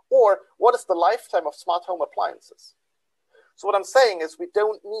 Or what is the lifetime of smart home appliances? So what I'm saying is we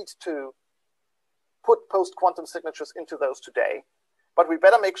don't need to put post-quantum signatures into those today, but we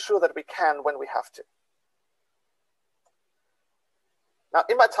better make sure that we can when we have to. Now,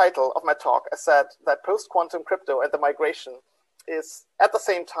 in my title of my talk, I said that post-quantum crypto and the migration is at the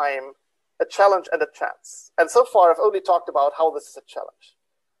same time a challenge and a chance. And so far, I've only talked about how this is a challenge.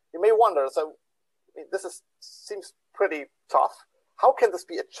 You may wonder, so this seems pretty tough. How can this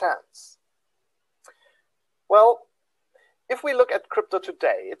be a chance? Well, if we look at crypto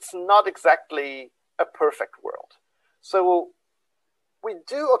today, it's not exactly a perfect world. So we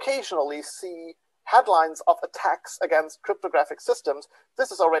do occasionally see headlines of attacks against cryptographic systems.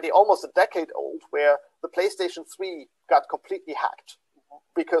 This is already almost a decade old, where the PlayStation 3 got completely hacked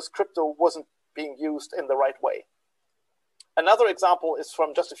because crypto wasn't being used in the right way. Another example is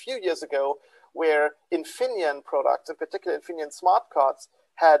from just a few years ago, where Infineon products, in particular Infineon smart cards,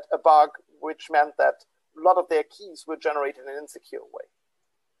 had a bug which meant that a lot of their keys were generated in an insecure way.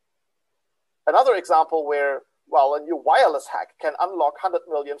 Another example where, well, a new wireless hack can unlock 100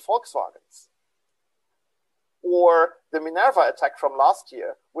 million Volkswagens. Or the Minerva attack from last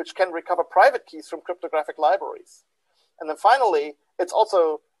year, which can recover private keys from cryptographic libraries. And then finally, it's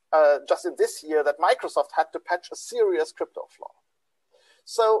also just in this year that Microsoft had to patch a serious crypto flaw.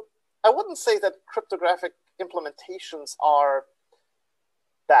 So I wouldn't say that cryptographic implementations are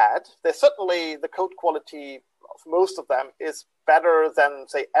bad. They're certainly, the code quality of most of them is better than,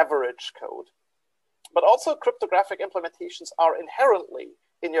 say, average code. But also cryptographic implementations are inherently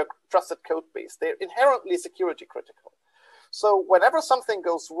in your trusted code base. They're inherently security critical. So whenever something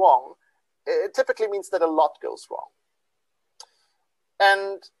goes wrong, it typically means that a lot goes wrong.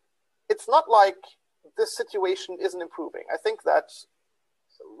 And it's not like this situation isn't improving. I think that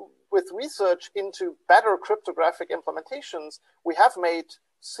with research into better cryptographic implementations, we have made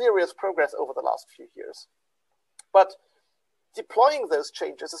serious progress over the last few years. But deploying those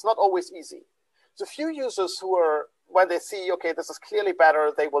changes is not always easy. So few users who are, when they see, okay, this is clearly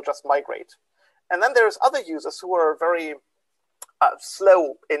better, they will just migrate. And then there's other users who are very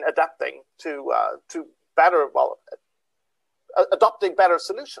slow in adapting to better, well, adopting better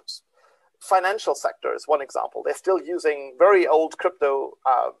solutions. Financial sector is one example. They're still using very old crypto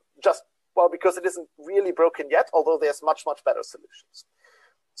because it isn't really broken yet, although there's much, much better solutions.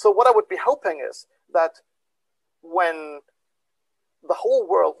 So what I would be hoping is that when the whole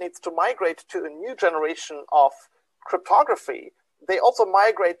world needs to migrate to a new generation of cryptography, they also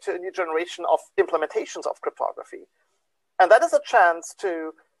migrate to a new generation of implementations of cryptography. And that is a chance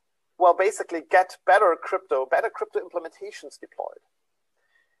to, well, basically get better crypto implementations deployed.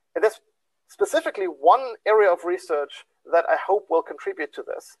 And there's specifically one area of research that I hope will contribute to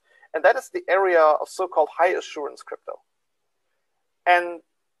this, and that is the area of so-called high assurance crypto. And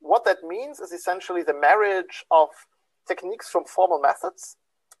what that means is essentially the marriage of techniques from formal methods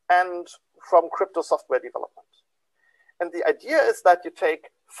and from crypto software development. And the idea is that you take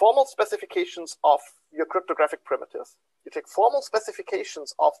formal specifications of your cryptographic primitives, you take formal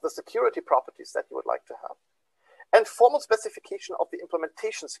specifications of the security properties that you would like to have, and formal specification of the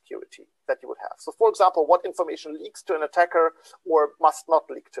implementation security that you would have. So for example, what information leaks to an attacker or must not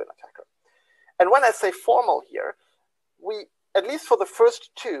leak to an attacker. And when I say formal here, we, at least for the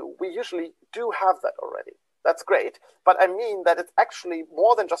first two, we usually do have that already. That's great, but I mean that it's actually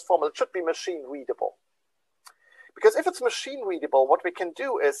more than just formal. It should be machine readable. Because if it's machine readable, what we can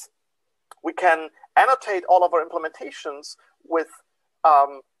do is we can annotate all of our implementations with,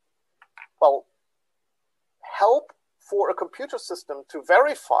 help for a computer system to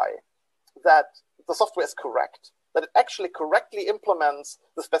verify that the software is correct, that it actually correctly implements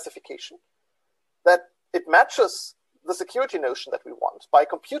the specification, that it matches the security notion that we want by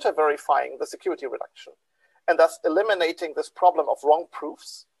computer verifying the security reduction, and thus eliminating this problem of wrong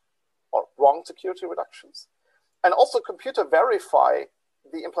proofs or wrong security reductions, and also computer verify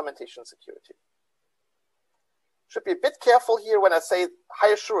the implementation security. Should be a bit careful here when I say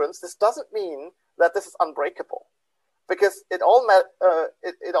high assurance. This doesn't mean that this is unbreakable, because it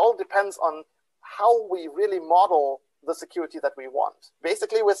all depends on how we really model the security that we want.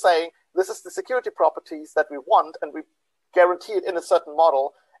 Basically, we're saying this is the security properties that we want, and we guarantee it in a certain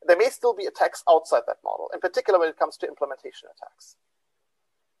model. There may still be attacks outside that model, in particular when it comes to implementation attacks.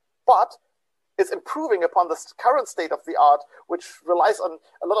 But it's improving upon the current state of the art, which relies on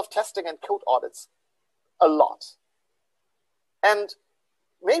a lot of testing and code audits, a lot. And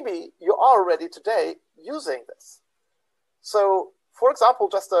maybe you are already today using this. So, for example,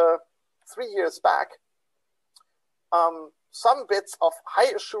 just 3 years back, some bits of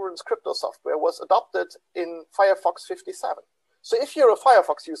high assurance crypto software was adopted in Firefox 57. So if you're a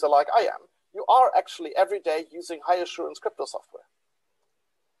Firefox user like I am, you are actually every day using high assurance crypto software.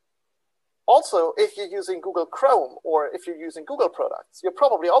 Also, if you're using Google Chrome or if you're using Google products, you're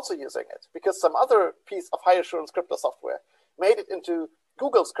probably also using it because some other piece of high assurance crypto software made it into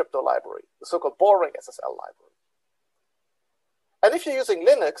Google's crypto library, the so-called boring SSL library. And if you're using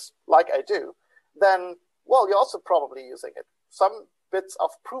Linux, like I do, then, well, you're also probably using it. Some bits of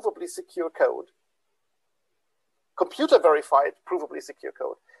provably secure code, computer verified provably secure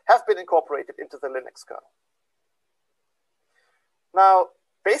code, have been incorporated into the Linux kernel. Now,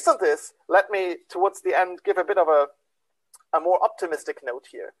 based on this, let me, towards the end, give a bit of a more optimistic note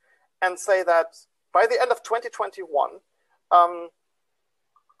here and say that by the end of 2021,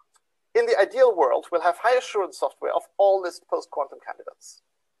 in the ideal world, we'll have high assurance software of all list post-quantum candidates.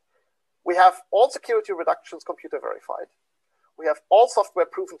 We have all security reductions computer verified. We have all software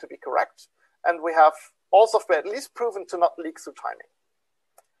proven to be correct. And we have all software at least proven to not leak through timing.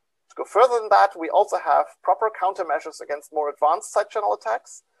 To go further than that, we also have proper countermeasures against more advanced side channel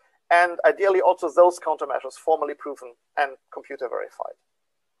attacks, and ideally also those countermeasures formally proven and computer verified.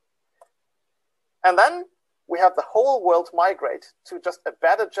 And then we have the whole world migrate to just a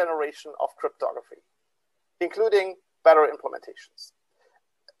better generation of cryptography, including better implementations.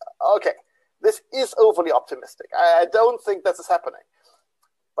 Okay, this is overly optimistic. I don't think this is happening,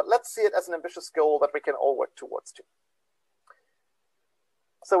 but let's see it as an ambitious goal that we can all work towards too.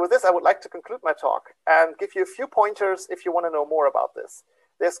 So with this, I would like to conclude my talk and give you a few pointers if you want to know more about this.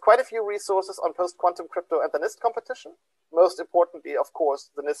 There's quite a few resources on post-quantum crypto and the NIST competition. Most importantly, of course,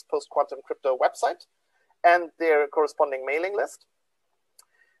 the NIST post-quantum crypto website and their corresponding mailing list.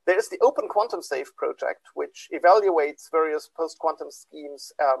 There is the Open Quantum Safe project, which evaluates various post-quantum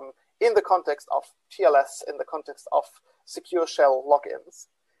schemes in the context of TLS, in the context of secure shell logins.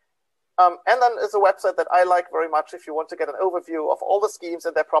 And then there's a website that I like very much if you want to get an overview of all the schemes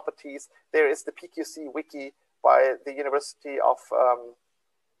and their properties. There is the PQC wiki by the University of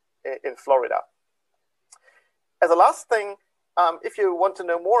in Florida. as a last thing, if you want to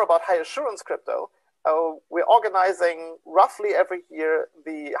know more about high assurance crypto, we're organizing roughly every year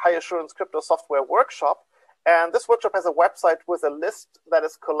the high assurance crypto software workshop. And this workshop has a website with a list that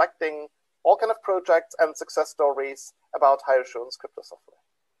is collecting all kind of projects and success stories about high assurance crypto software.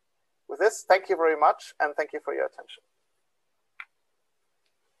 With this, thank you very much, and thank you for your attention.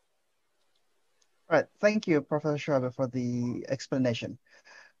 All right, thank you, Professor Schwabe, for the explanation.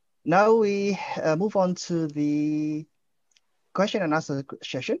 Now we move on to the question and answer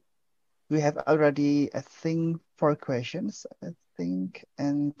session. We have already, I think, 4 questions,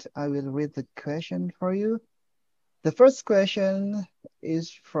 and I will read the question for you. The first question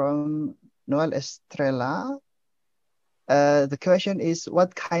is from Noel Estrella. The question is,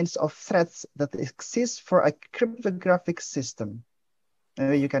 what kinds of threats that exist for a cryptographic system?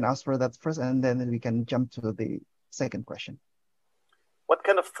 Maybe you can answer that first, and then we can jump to the second question. What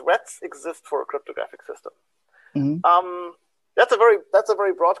kind of threats exist for a cryptographic system? Mm-hmm. That's a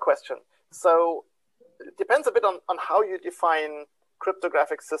very broad question. So it depends a bit on how you define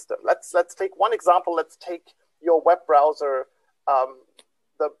cryptographic system. Let's take one example. Let's take your web browser,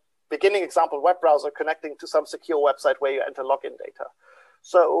 the beginning example web browser connecting to some secure website where you enter login data.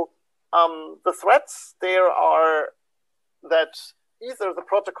 So the threats there are that either the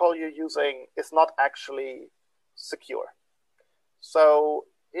protocol you're using is not actually secure. So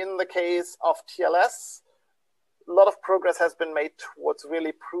in the case of TLS, a lot of progress has been made towards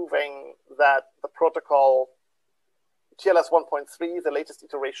really proving that the protocol TLS 1.3, the latest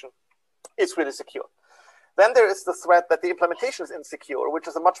iteration, is really secure. Then there is the threat that the implementation is insecure, which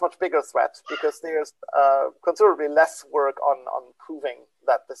is a much, much bigger threat because there's considerably less work on proving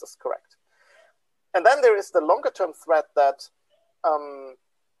that this is correct. And then there is the longer term threat that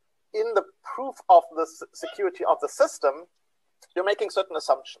in the proof of the security of the system, you're making certain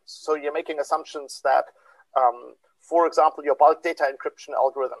assumptions. So you're making assumptions that, for example, your bulk data encryption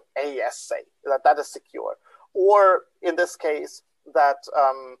algorithm, AES, say, that is secure. Or in this case, that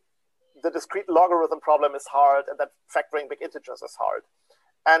the discrete logarithm problem is hard and that factoring big integers is hard.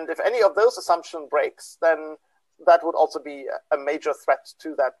 And if any of those assumption breaks, then that would also be a major threat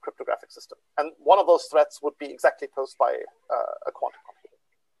to that cryptographic system. And one of those threats would be exactly posed by a quantum computer.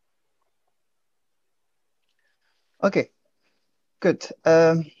 Okay, good.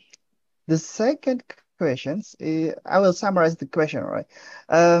 The second questions, I will summarize the question, right?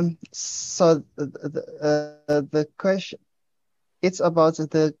 So the question, it's about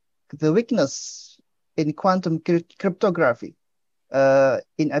the weakness in quantum cryptography,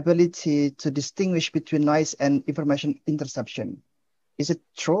 in ability to distinguish between noise and information interception. Is it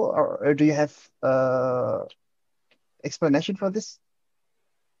true, or do you have explanation for this?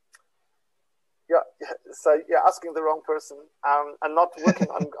 Yeah, so you're asking the wrong person. I'm not working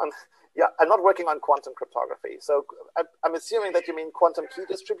I'm not working on quantum cryptography. So I'm assuming that you mean quantum key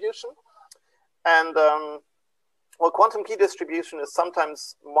distribution. And well, quantum key distribution is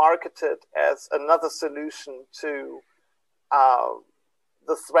sometimes marketed as another solution to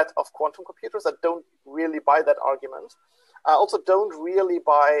the threat of quantum computers. I don't really buy that argument. I also don't really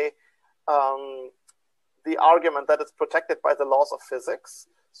buy the argument that it's protected by the laws of physics.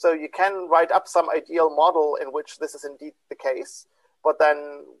 So you can write up some ideal model in which this is indeed the case. But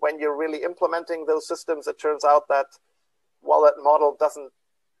then when you're really implementing those systems, it turns out that, well, that model doesn't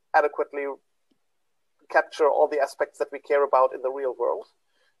adequately capture all the aspects that we care about in the real world.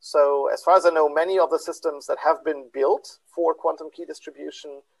 So as far as I know, many of the systems that have been built for quantum key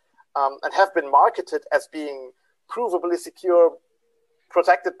distribution and have been marketed as being provably secure,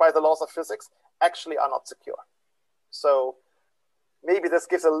 protected by the laws of physics, actually are not secure. So maybe this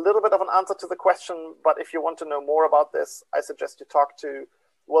gives a little bit of an answer to the question, but if you want to know more about this, I suggest you talk to,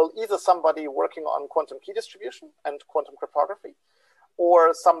 well, either somebody working on quantum key distribution and quantum cryptography,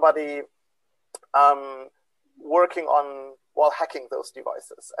 or somebody working on, well, hacking those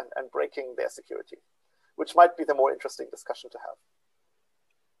devices and breaking their security, which might be the more interesting discussion to have.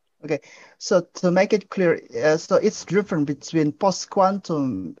 Okay, so to make it clear, so it's different between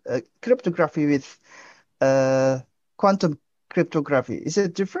post-quantum cryptography with quantum cryptography. Is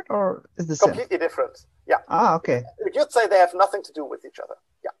it different or is it the same? Completely different, yeah. Ah, okay. You'd say they have nothing to do with each other,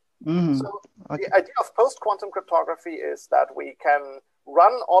 yeah. Mm-hmm. So okay. The idea of post-quantum cryptography is that we can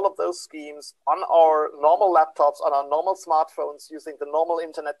run all of those schemes on our normal laptops, on our normal smartphones, using the normal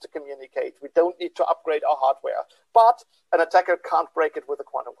internet to communicate. We don't need to upgrade our hardware, but an attacker can't break it with a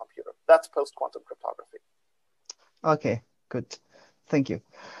quantum computer. That's post-quantum cryptography. Okay, good. Thank you.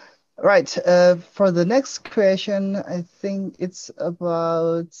 Right, for the next question, I think it's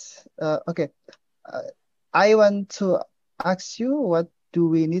about, okay. I want to ask you, what do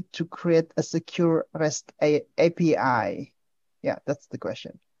we need to create a secure REST API? Yeah, that's the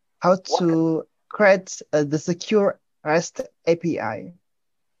question. How to create the secure REST API?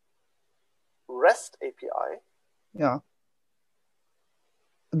 REST API? Yeah.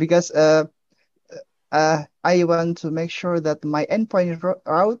 Because I want to make sure that my endpoint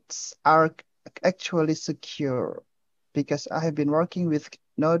routes are actually secure, because I have been working with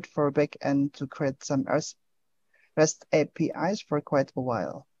Node for backend to create some REST APIs for quite a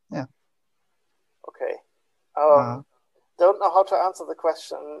while. Yeah. Okay. Don't know how to answer the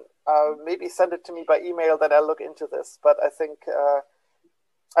question. Maybe send it to me by email that I'll look into this. But I think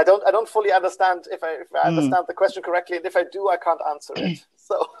I don't fully understand if I understand the question correctly, and if I do, I can't answer it.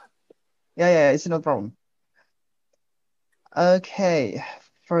 So. Yeah, it's no problem. Okay,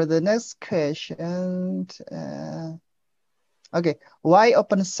 for the next question, okay, why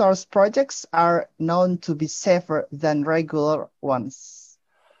open source projects are known to be safer than regular ones?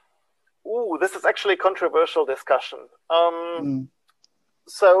 Ooh, this is actually a controversial discussion.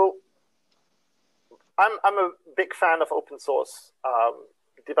 So I'm a big fan of open source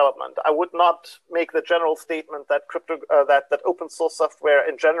development. I would not make the general statement that that open source software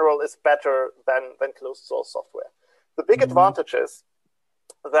in general is better than closed source software. The big advantage is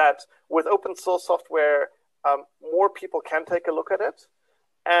that with open source software, more people can take a look at it,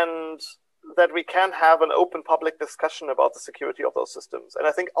 and that we can have an open public discussion about the security of those systems. And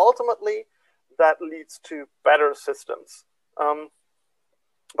I think ultimately that leads to better systems.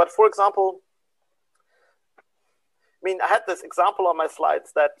 But for example, I mean, I had this example on my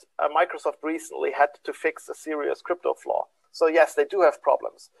slides that Microsoft recently had to fix a serious crypto flaw. So yes, they do have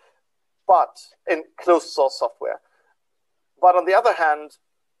problems, but in closed source software. But on the other hand,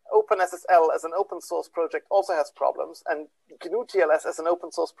 OpenSSL as an open source project also has problems, and GNU-TLS as an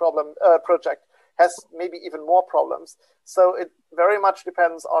open source project has maybe even more problems. So it very much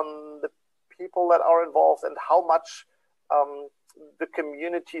depends on the people that are involved and how much the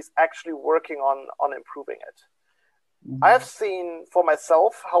community is actually working on improving it. I have seen for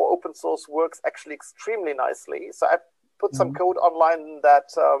myself how open source works actually extremely nicely. So I put some code online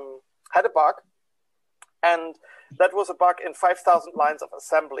that had a bug, and that was a bug in 5,000 lines of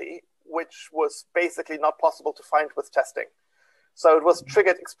assembly, which was basically not possible to find with testing. So it was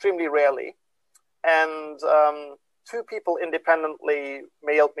triggered extremely rarely. And 2 people independently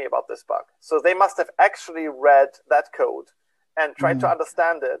mailed me about this bug. So they must have actually read that code and tried to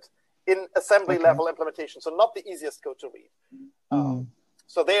understand it in assembly level implementation. So not the easiest code to read.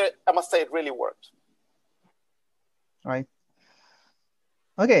 So there, I must say it really worked. Right.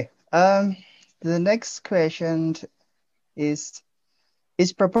 Okay. The next question is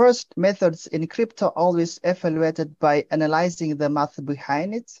proposed methods in crypto always evaluated by analyzing the math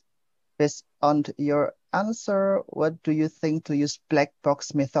behind it? Based on your answer, what do you think to use black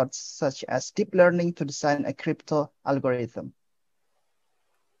box methods such as deep learning to design a crypto algorithm?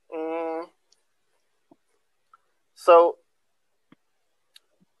 So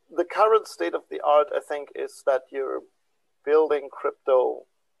the current state of the art, I think, is that you're building crypto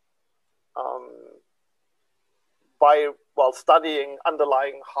while studying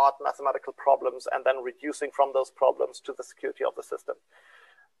underlying hard mathematical problems and then reducing from those problems to the security of the system.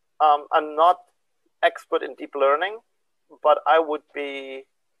 I'm not expert in deep learning, but I would be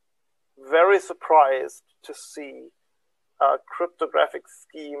very surprised to see a cryptographic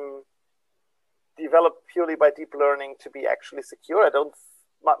scheme developed purely by deep learning to be actually secure.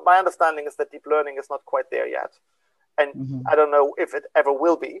 My understanding is that deep learning is not quite there yet. And I don't know if it ever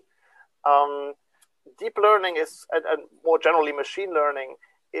will be. Deep learning is, and more generally machine learning,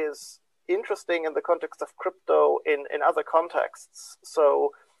 is interesting in the context of crypto in other contexts.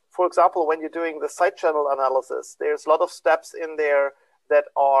 So, for example, when you're doing the side channel analysis, there's a lot of steps in there that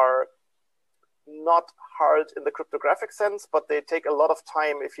are not hard in the cryptographic sense, but they take a lot of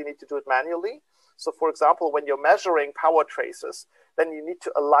time if you need to do it manually. So, for example, when you're measuring power traces, then you need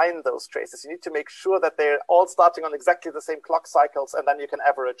to align those traces. You need to make sure that they're all starting on exactly the same clock cycles, and then you can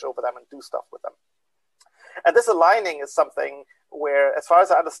average over them and do stuff with them. And this aligning is something where, as far as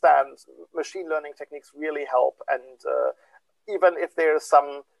I understand, machine learning techniques really help. And even if there's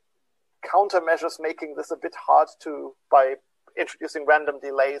some countermeasures making this a bit hard to, by introducing random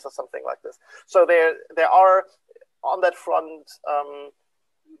delays or something like this. So there are, on that front,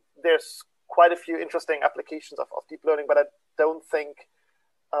 there's quite a few interesting applications of deep learning, but I don't think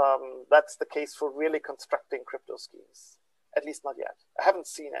that's the case for really constructing crypto schemes, at least not yet. I haven't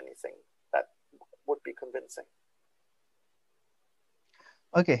seen anything that would be convincing.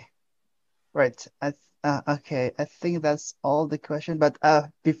 Okay, right. Okay, I think that's all the question. But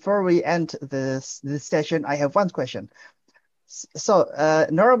before we end this session, I have one question. So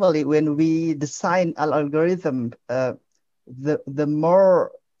normally when we design an algorithm, the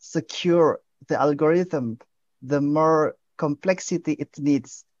more secure the algorithm, the more complexity it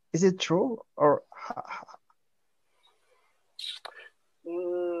needs. Is it true or?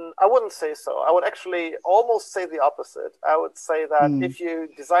 I wouldn't say so. I would actually almost say the opposite. I would say that if you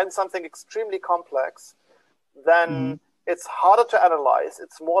design something extremely complex, then it's harder to analyze.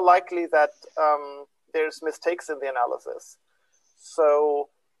 It's more likely that there's mistakes in the analysis. So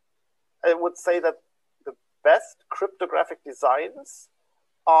I would say that the best cryptographic designs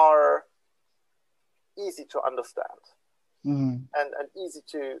are easy to understand and easy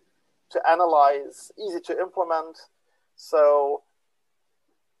to analyze, easy to implement. So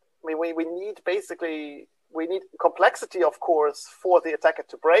I mean, we need complexity, of course, for the attacker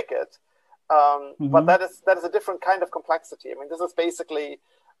to break it. But that is a different kind of complexity. I mean, this is basically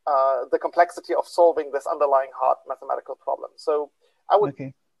the complexity of solving this underlying hard mathematical problem. So I would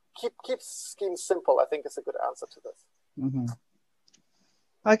keep schemes simple, I think is a good answer to this.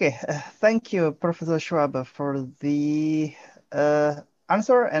 Okay, thank you, Professor Schwabe, for the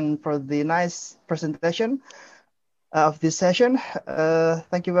answer and for the nice presentation of this session.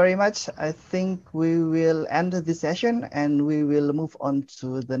 Thank you very much. I think we will end this session and we will move on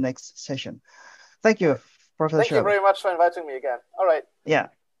to the next session. Thank you, Professor Schwabe. Thank you very much for inviting me again. All right. Yeah.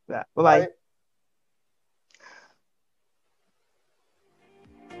 Bye-bye. Bye.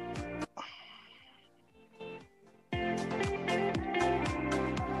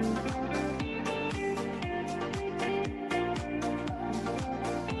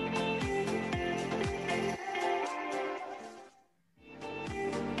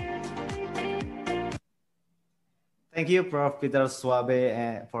 Thank you, Prof Peter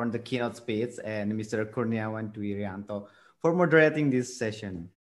Schwabe, for the keynote speech, and Mr. Kurniawan to Irianto for moderating this session.